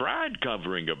 I tried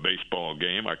covering a baseball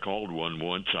game. I called one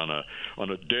once on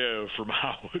a dare from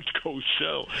Howard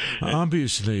Cosell.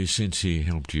 Obviously, since he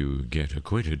helped you get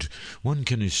acquitted, one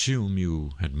can assume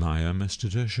you admire Mr.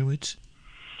 Dershowitz?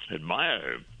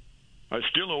 Admire him? I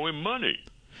still owe him money.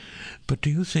 But do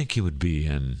you think he would be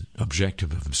an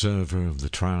objective observer of the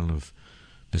trial of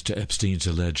Mr. Epstein's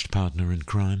alleged partner in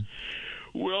crime?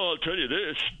 Well, I'll tell you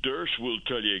this. Dersh will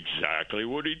tell you exactly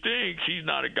what he thinks. He's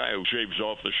not a guy who shaves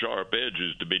off the sharp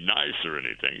edges to be nice or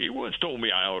anything. He once told me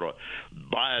I ought to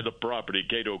buy the property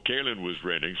Cato Kalin was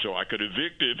renting so I could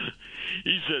evict him.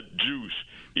 He said, Juice,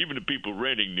 even the people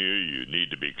renting near you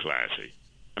need to be classy.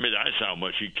 I mean, that's how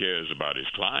much he cares about his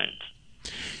clients.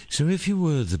 So if you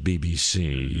were the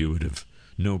BBC, you would have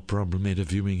no problem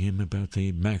interviewing him about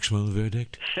the Maxwell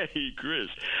verdict? Hey, Chris,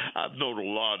 I've known a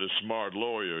lot of smart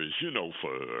lawyers,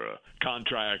 for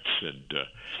contracts and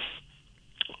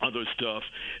other stuff.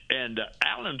 And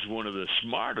Alan's one of the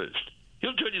smartest.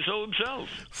 He'll tell you so himself.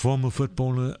 Former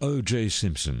footballer O.J.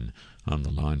 Simpson on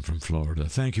the line from Florida.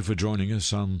 Thank you for joining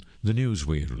us on the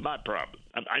Newswheel. My problem.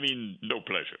 I mean, no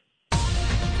pleasure.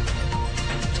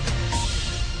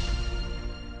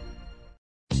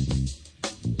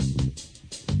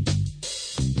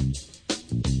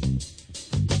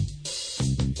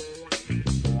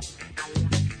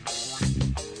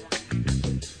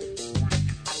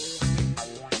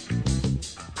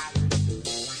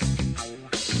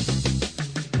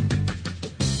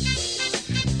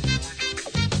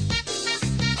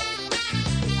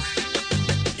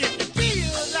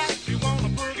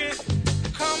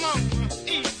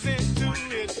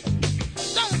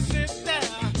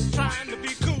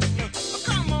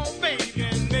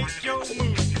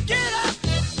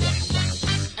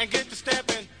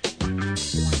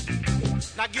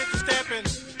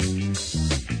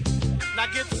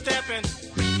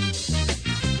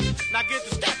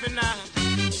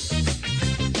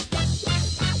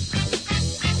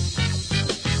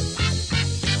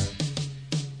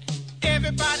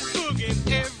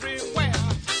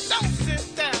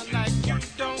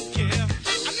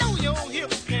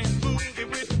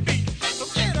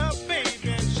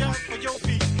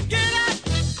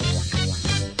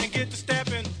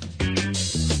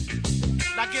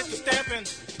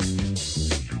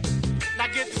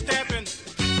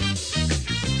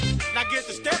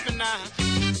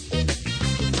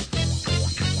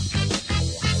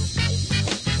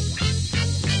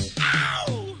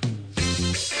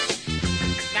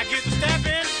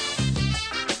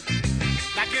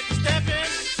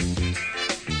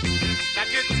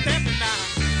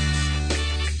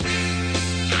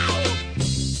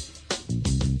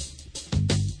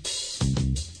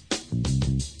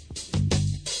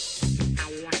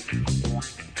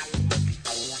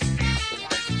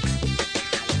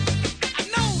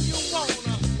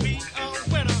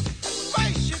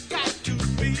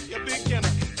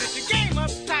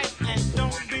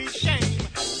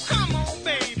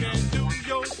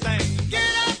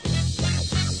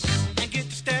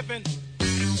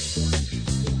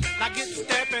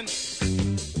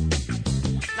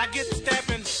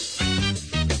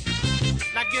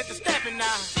 stepping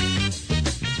now.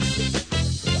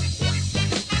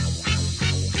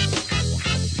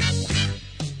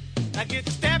 I get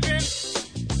to stepping.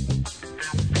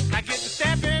 I get to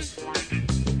stepping.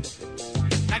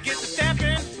 I get to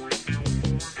stepping.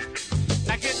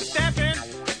 I get to stepping.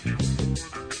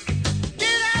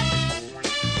 Get up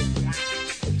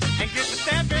and get to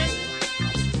stepping.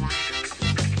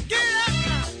 Get up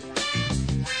now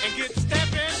and get to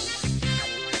stepping.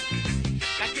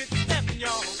 I get to stepping,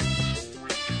 y'all.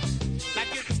 I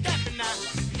get to stepping now.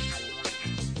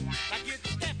 I get to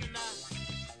stepping now.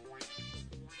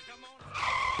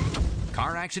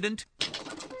 Car accident?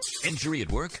 Injury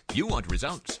at work? You want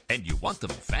results, and you want them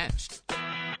fast.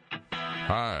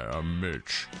 Hi, I'm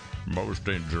Mitch. Most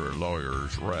injury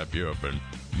lawyers wrap you up in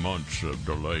months of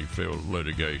delay-filled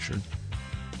litigation.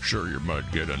 Sure, you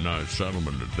might get a nice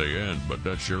settlement at the end, but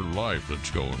that's your life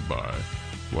that's going by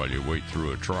while you wait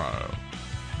through a trial.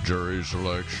 Jury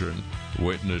selection,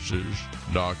 witnesses,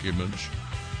 documents.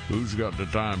 Who's got the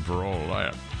time for all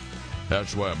that?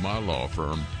 That's why at my law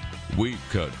firm, we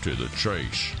cut to the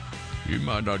chase. You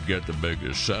might not get the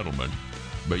biggest settlement,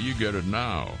 but you get it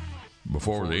now,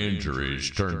 before the injuries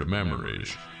turn to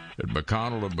memories. At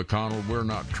McConnell & McConnell, we're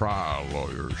not trial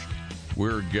lawyers.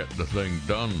 We're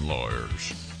get-the-thing-done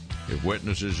lawyers. If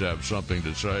witnesses have something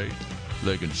to say,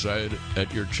 they can say it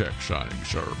at your check-signing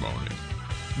ceremony.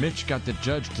 Mitch got the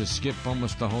judge to skip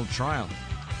almost the whole trial.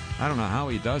 I don't know how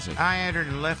he does it. I entered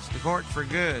and left the court for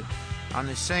good on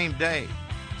the same day,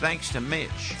 thanks to Mitch.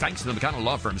 Thanks to the McConnell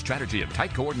Law Firm's strategy of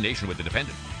tight coordination with the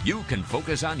defendant, you can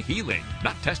focus on healing,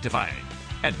 not testifying.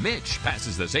 And Mitch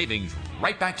passes the savings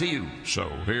right back to you. So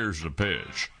here's the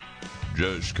pitch.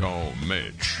 Just call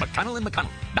Mitch. McConnell & McConnell,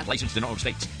 not licensed in all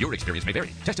states. Your experience may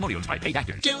vary. Testimonials by paid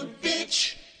actors. Don't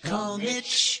bitch, call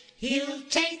Mitch. He'll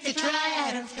take the try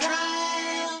out of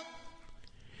trial.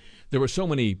 There were so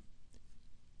many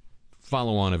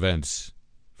follow-on events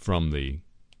from the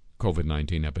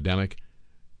COVID-19 epidemic.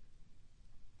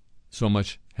 So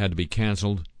much had to be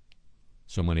canceled.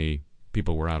 So many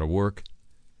people were out of work.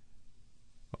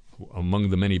 Among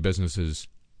the many businesses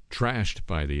trashed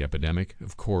by the epidemic,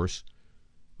 of course,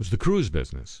 was the cruise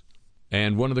business.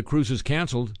 And one of the cruises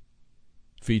canceled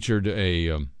featured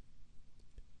a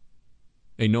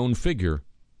known figure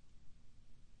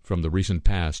from the recent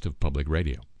past of public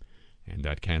radio. And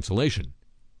that cancellation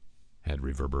had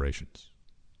reverberations.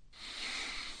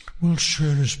 Well,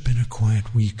 sure, it's been a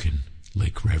quiet week in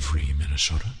Lake Reverie,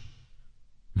 Minnesota,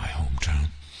 my hometown.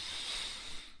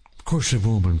 Of course, they've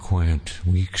all been quiet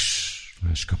weeks,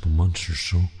 last couple months or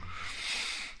so.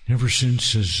 Ever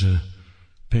since, as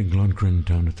Peg Lundgren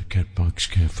down at the Catbox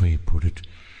Cafe put it,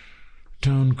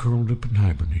 town curled up and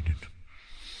hibernated.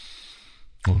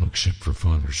 All except for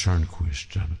Father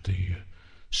Sarnquist down at the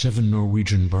Seven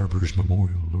Norwegian Barbers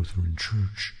Memorial Lutheran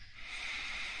Church.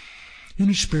 In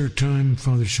his spare time,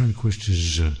 Father Sarnquist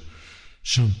is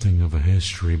something of a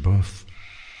history buff.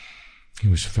 He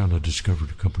was a fellow discovered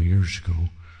a couple of years ago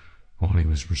while he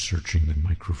was researching the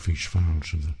microfiche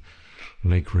files of the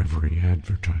Lake Reverie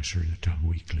Advertiser, the town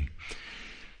weekly,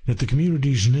 that the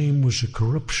community's name was a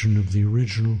corruption of the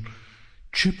original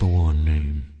Chippewa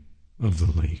name of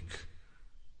the lake,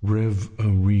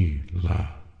 Rev-a-ree-la,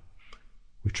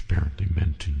 which apparently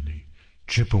meant in the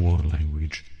Chippewa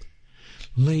language,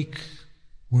 lake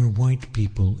where white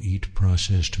people eat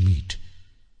processed meat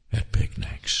at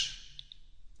picnics.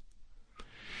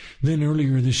 Then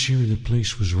earlier this year, the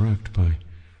place was rocked by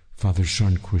Father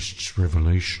Sarnquist's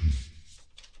revelation,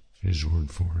 his word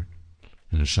for it,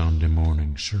 in a Sunday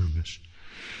morning service,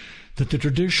 that the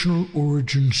traditional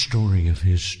origin story of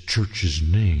his church's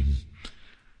name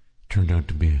turned out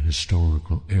to be a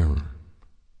historical error.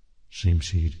 Seems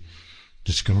he'd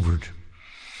discovered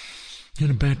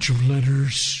in a batch of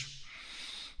letters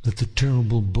that the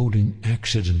terrible boating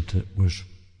accident that was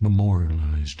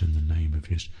memorialized in the name of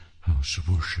his house of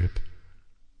worship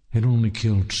had only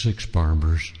killed 6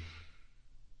 barbers,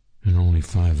 and only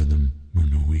 5 of them were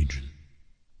Norwegian.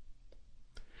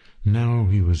 Now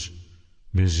he was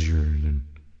busier than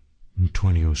in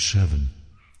 2007,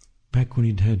 back when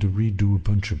he'd had to redo a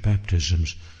bunch of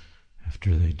baptisms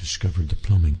after they discovered the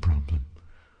plumbing problem.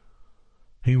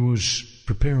 He was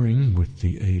preparing, with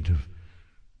the aid of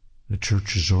the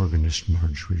church's organist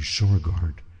Marjorie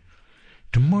Sorgard,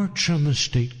 to march on the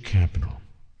state capitol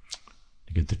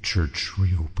to get the church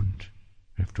reopened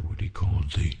after what he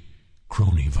called the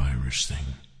coronavirus thing.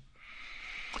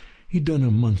 He'd done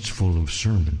a month full of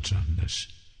sermons on this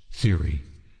theory,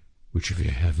 which, if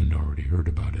you haven't already heard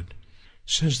about it,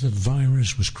 says the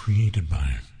virus was created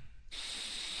by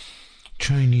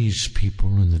Chinese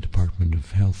people in the Department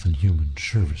of Health and Human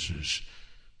Services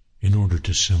in order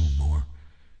to sell more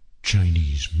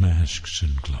Chinese masks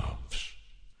and gloves.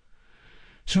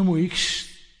 Some weeks,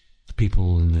 the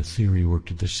people in the theory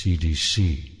worked at the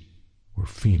CDC or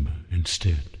FEMA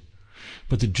instead.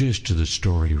 But the gist of the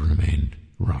story remained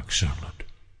rock solid.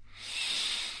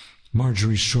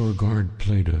 Marjorie Sorgard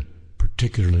played a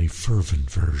particularly fervent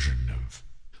version of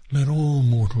 "Let all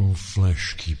mortal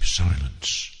flesh keep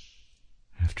silence"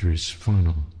 after his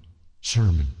final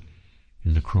sermon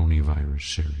in the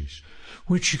coronavirus series,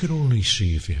 which you could only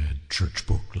see if you had Church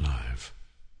Book Live.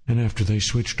 And after they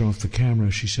switched off the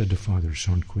camera, she said to Father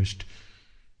Sundquist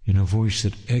in a voice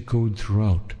that echoed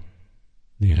throughout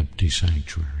the empty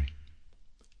sanctuary,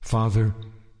 "Father,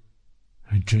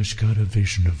 I just got a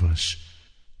vision of us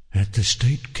at the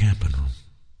state capitol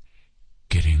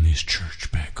getting this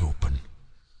church back open.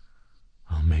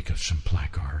 I'll make up some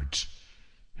placards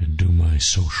and do my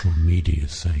social media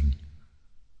thing,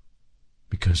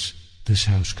 because this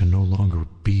house can no longer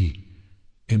be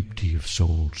empty of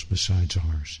souls besides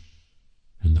ours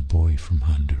and the boy from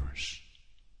Honduras."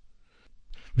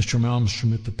 Mr.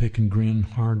 Malmstrom at the Pick and Grin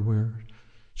Hardware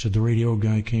said the radio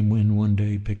guy came in one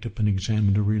day, picked up and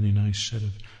examined a really nice set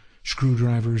of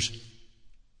screwdrivers.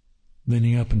 Then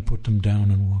he up and put them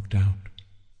down and walked out.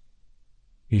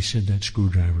 He said that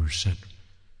screwdriver set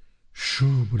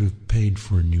sure would have paid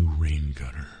for a new rain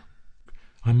gutter.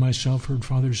 I myself heard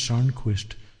Father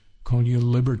Sundquist call you a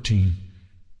libertine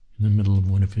in the middle of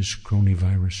one of his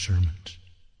coronavirus sermons.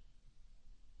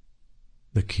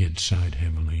 The kid sighed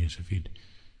heavily as if he'd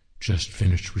just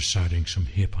finished reciting some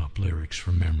hip-hop lyrics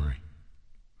from memory.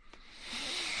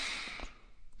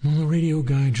 Well, the radio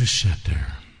guy just sat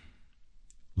there,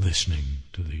 listening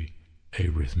to the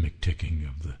arrhythmic ticking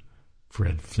of the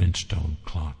Fred Flintstone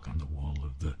clock on the wall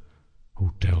of the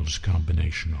hotel's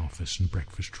combination office and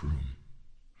breakfast room.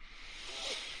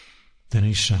 Then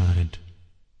he sighed,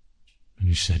 and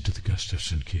he said to the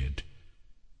Gustafson kid,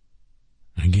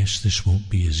 "I guess this won't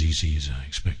be as easy as I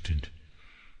expected.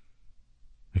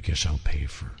 I guess I'll pay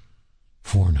for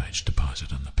 4 nights'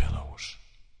 deposit on the pillows."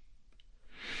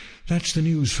 That's the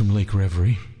news from Lake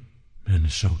Reverie,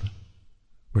 Minnesota,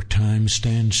 where time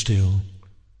stands still,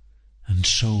 and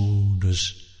so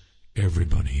does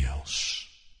everybody else.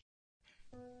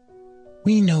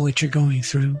 We know what you're going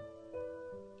through.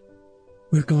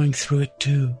 We're going through it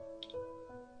too.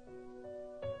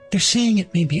 They're saying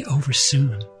it may be over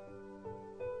soon.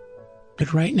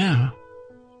 But right now,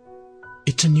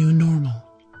 it's a new normal.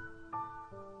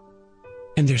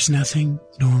 And there's nothing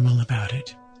normal about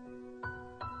it.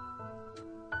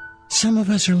 Some of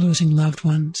us are losing loved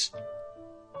ones.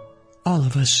 All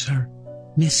of us are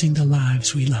missing the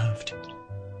lives we loved.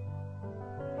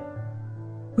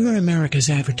 We're America's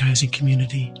advertising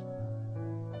community.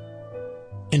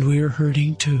 And we're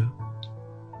hurting too.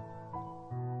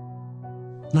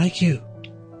 Like you,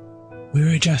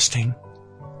 we're adjusting.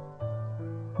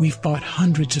 We've bought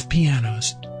hundreds of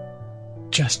pianos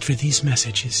just for these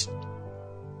messages.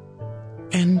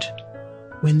 And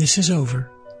when this is over,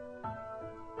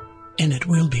 and it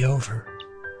will be over,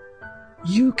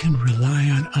 you can rely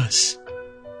on us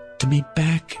to be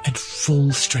back at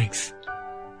full strength,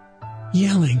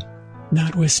 yelling,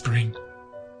 not whispering,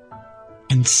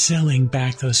 and selling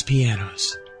back those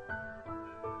pianos.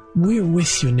 We're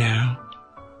with you now,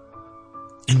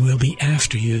 and we'll be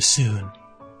after you soon.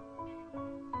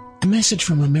 A message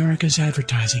from America's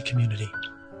advertising community,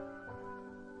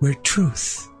 where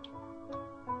truth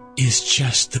is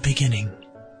just the beginning.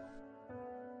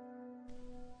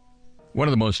 One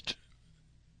of the most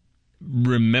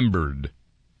remembered,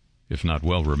 if not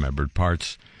well-remembered,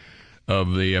 parts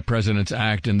of the President's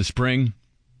Act in the spring,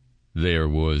 there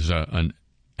was an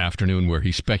afternoon where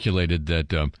he speculated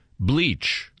that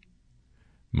bleach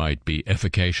might be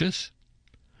efficacious.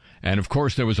 And, of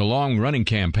course, there was a long-running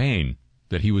campaign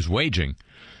that he was waging,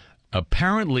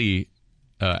 apparently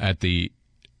with the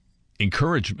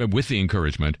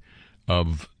encouragement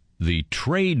of the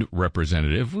trade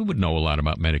representative, who would know a lot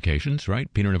about medications,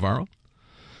 right, Peter Navarro,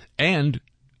 and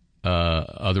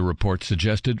other reports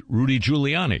suggested Rudy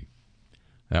Giuliani.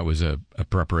 That was a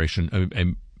preparation,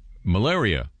 a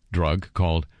malaria drug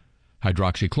called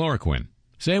hydroxychloroquine.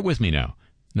 Say it with me now.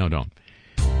 No, don't.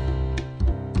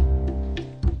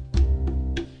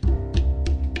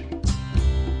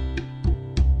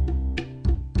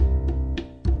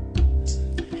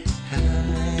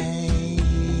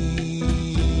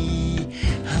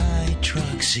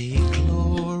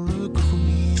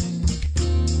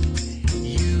 Hydroxychloroquine,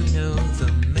 you know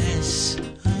the mess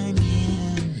I'm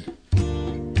in.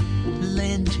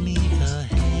 Lend me a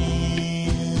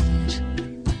hand.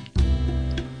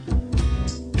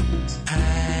 I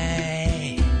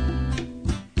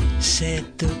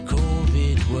said the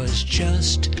COVID was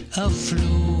just a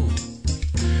flu.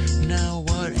 Now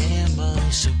what am I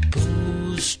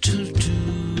supposed to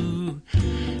do?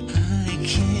 I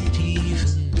can't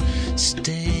even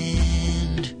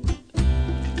stand.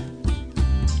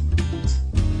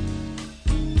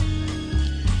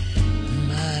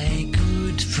 My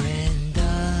good friend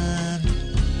Don,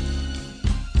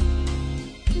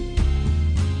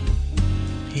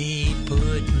 he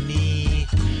put me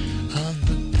on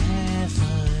the path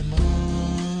I'm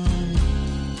on.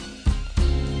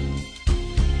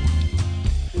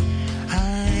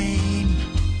 I'm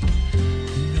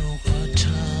no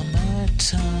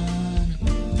automaton.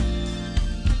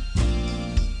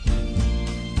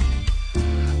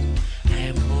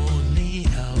 I'm only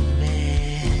a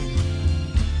man,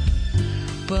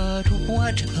 but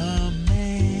what a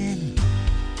man.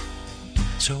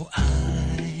 So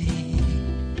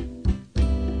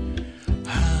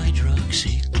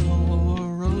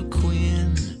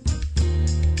hydroxychloroquine.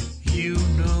 You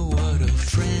know what a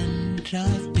friend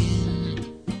I've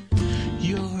been.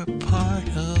 You're part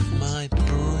of my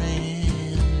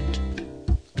brand.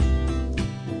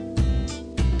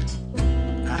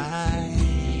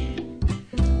 I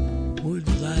would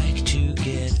like to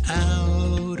get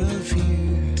out of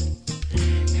here,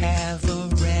 have a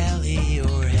rally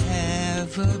or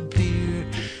have a beer.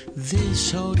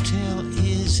 This hotel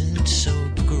isn't so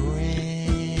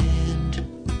grand.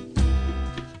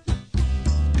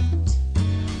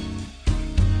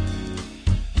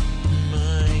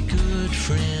 My good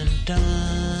friend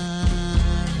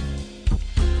Don,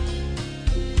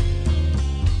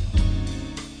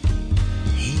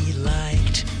 he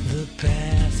liked the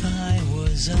path I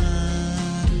was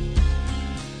on,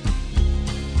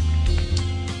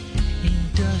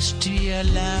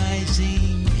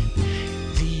 industrializing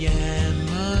the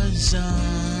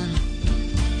Amazon.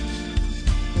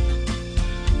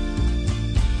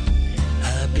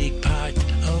 A big part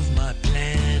of my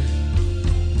plan.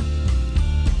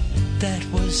 That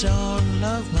was all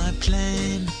of my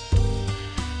plan.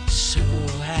 So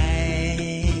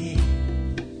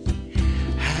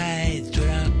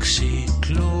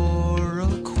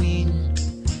hydroxychloroquine.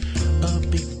 A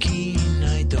begin,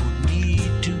 I don't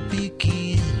need to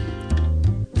begin.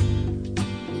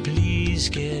 Please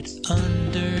get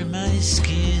under my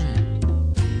skin.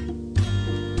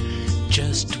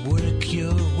 Just work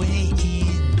your way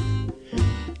in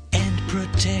and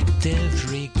protect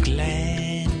every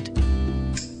gland.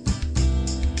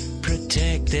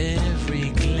 Protect every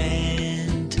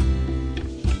gland.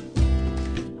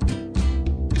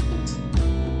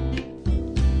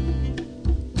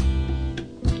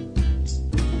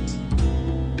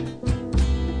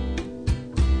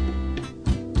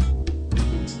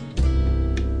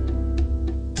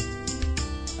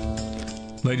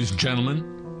 Ladies and gentlemen,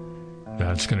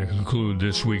 that's going to conclude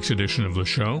this week's edition of the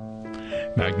show.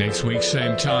 Back next week,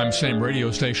 same time, same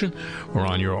radio station, or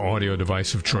on your audio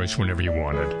device of choice whenever you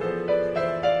want it.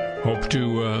 Hope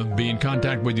to be in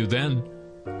contact with you then.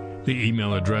 The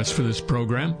email address for this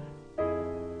program,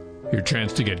 your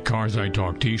chance to get Cars I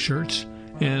Talk t-shirts,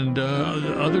 and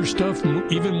other stuff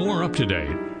even more up to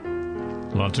date.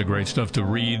 Lots of great stuff to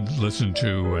read, listen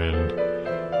to, and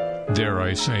dare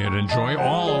I say it, enjoy.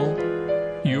 All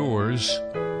yours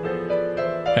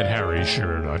at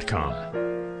harryshearer.com.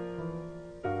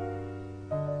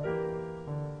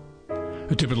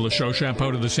 A tip of the show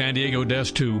chapeau to the San Diego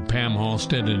desk, to Pam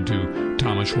Halstead and to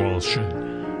Thomas Walsh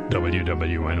and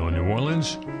WWNO New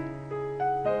Orleans.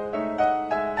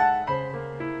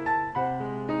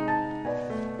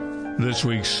 This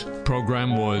week's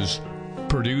program was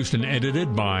produced and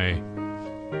edited by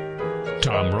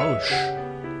Tom Roche.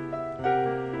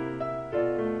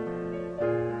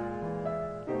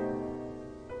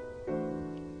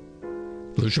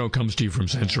 The show comes to you from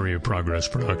Century of Progress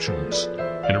Productions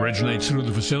and originates through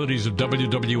the facilities of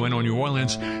WWNO New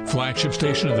Orleans, flagship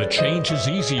station of the Change is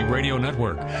Easy radio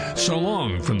network. So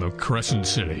long from the Crescent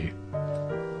City.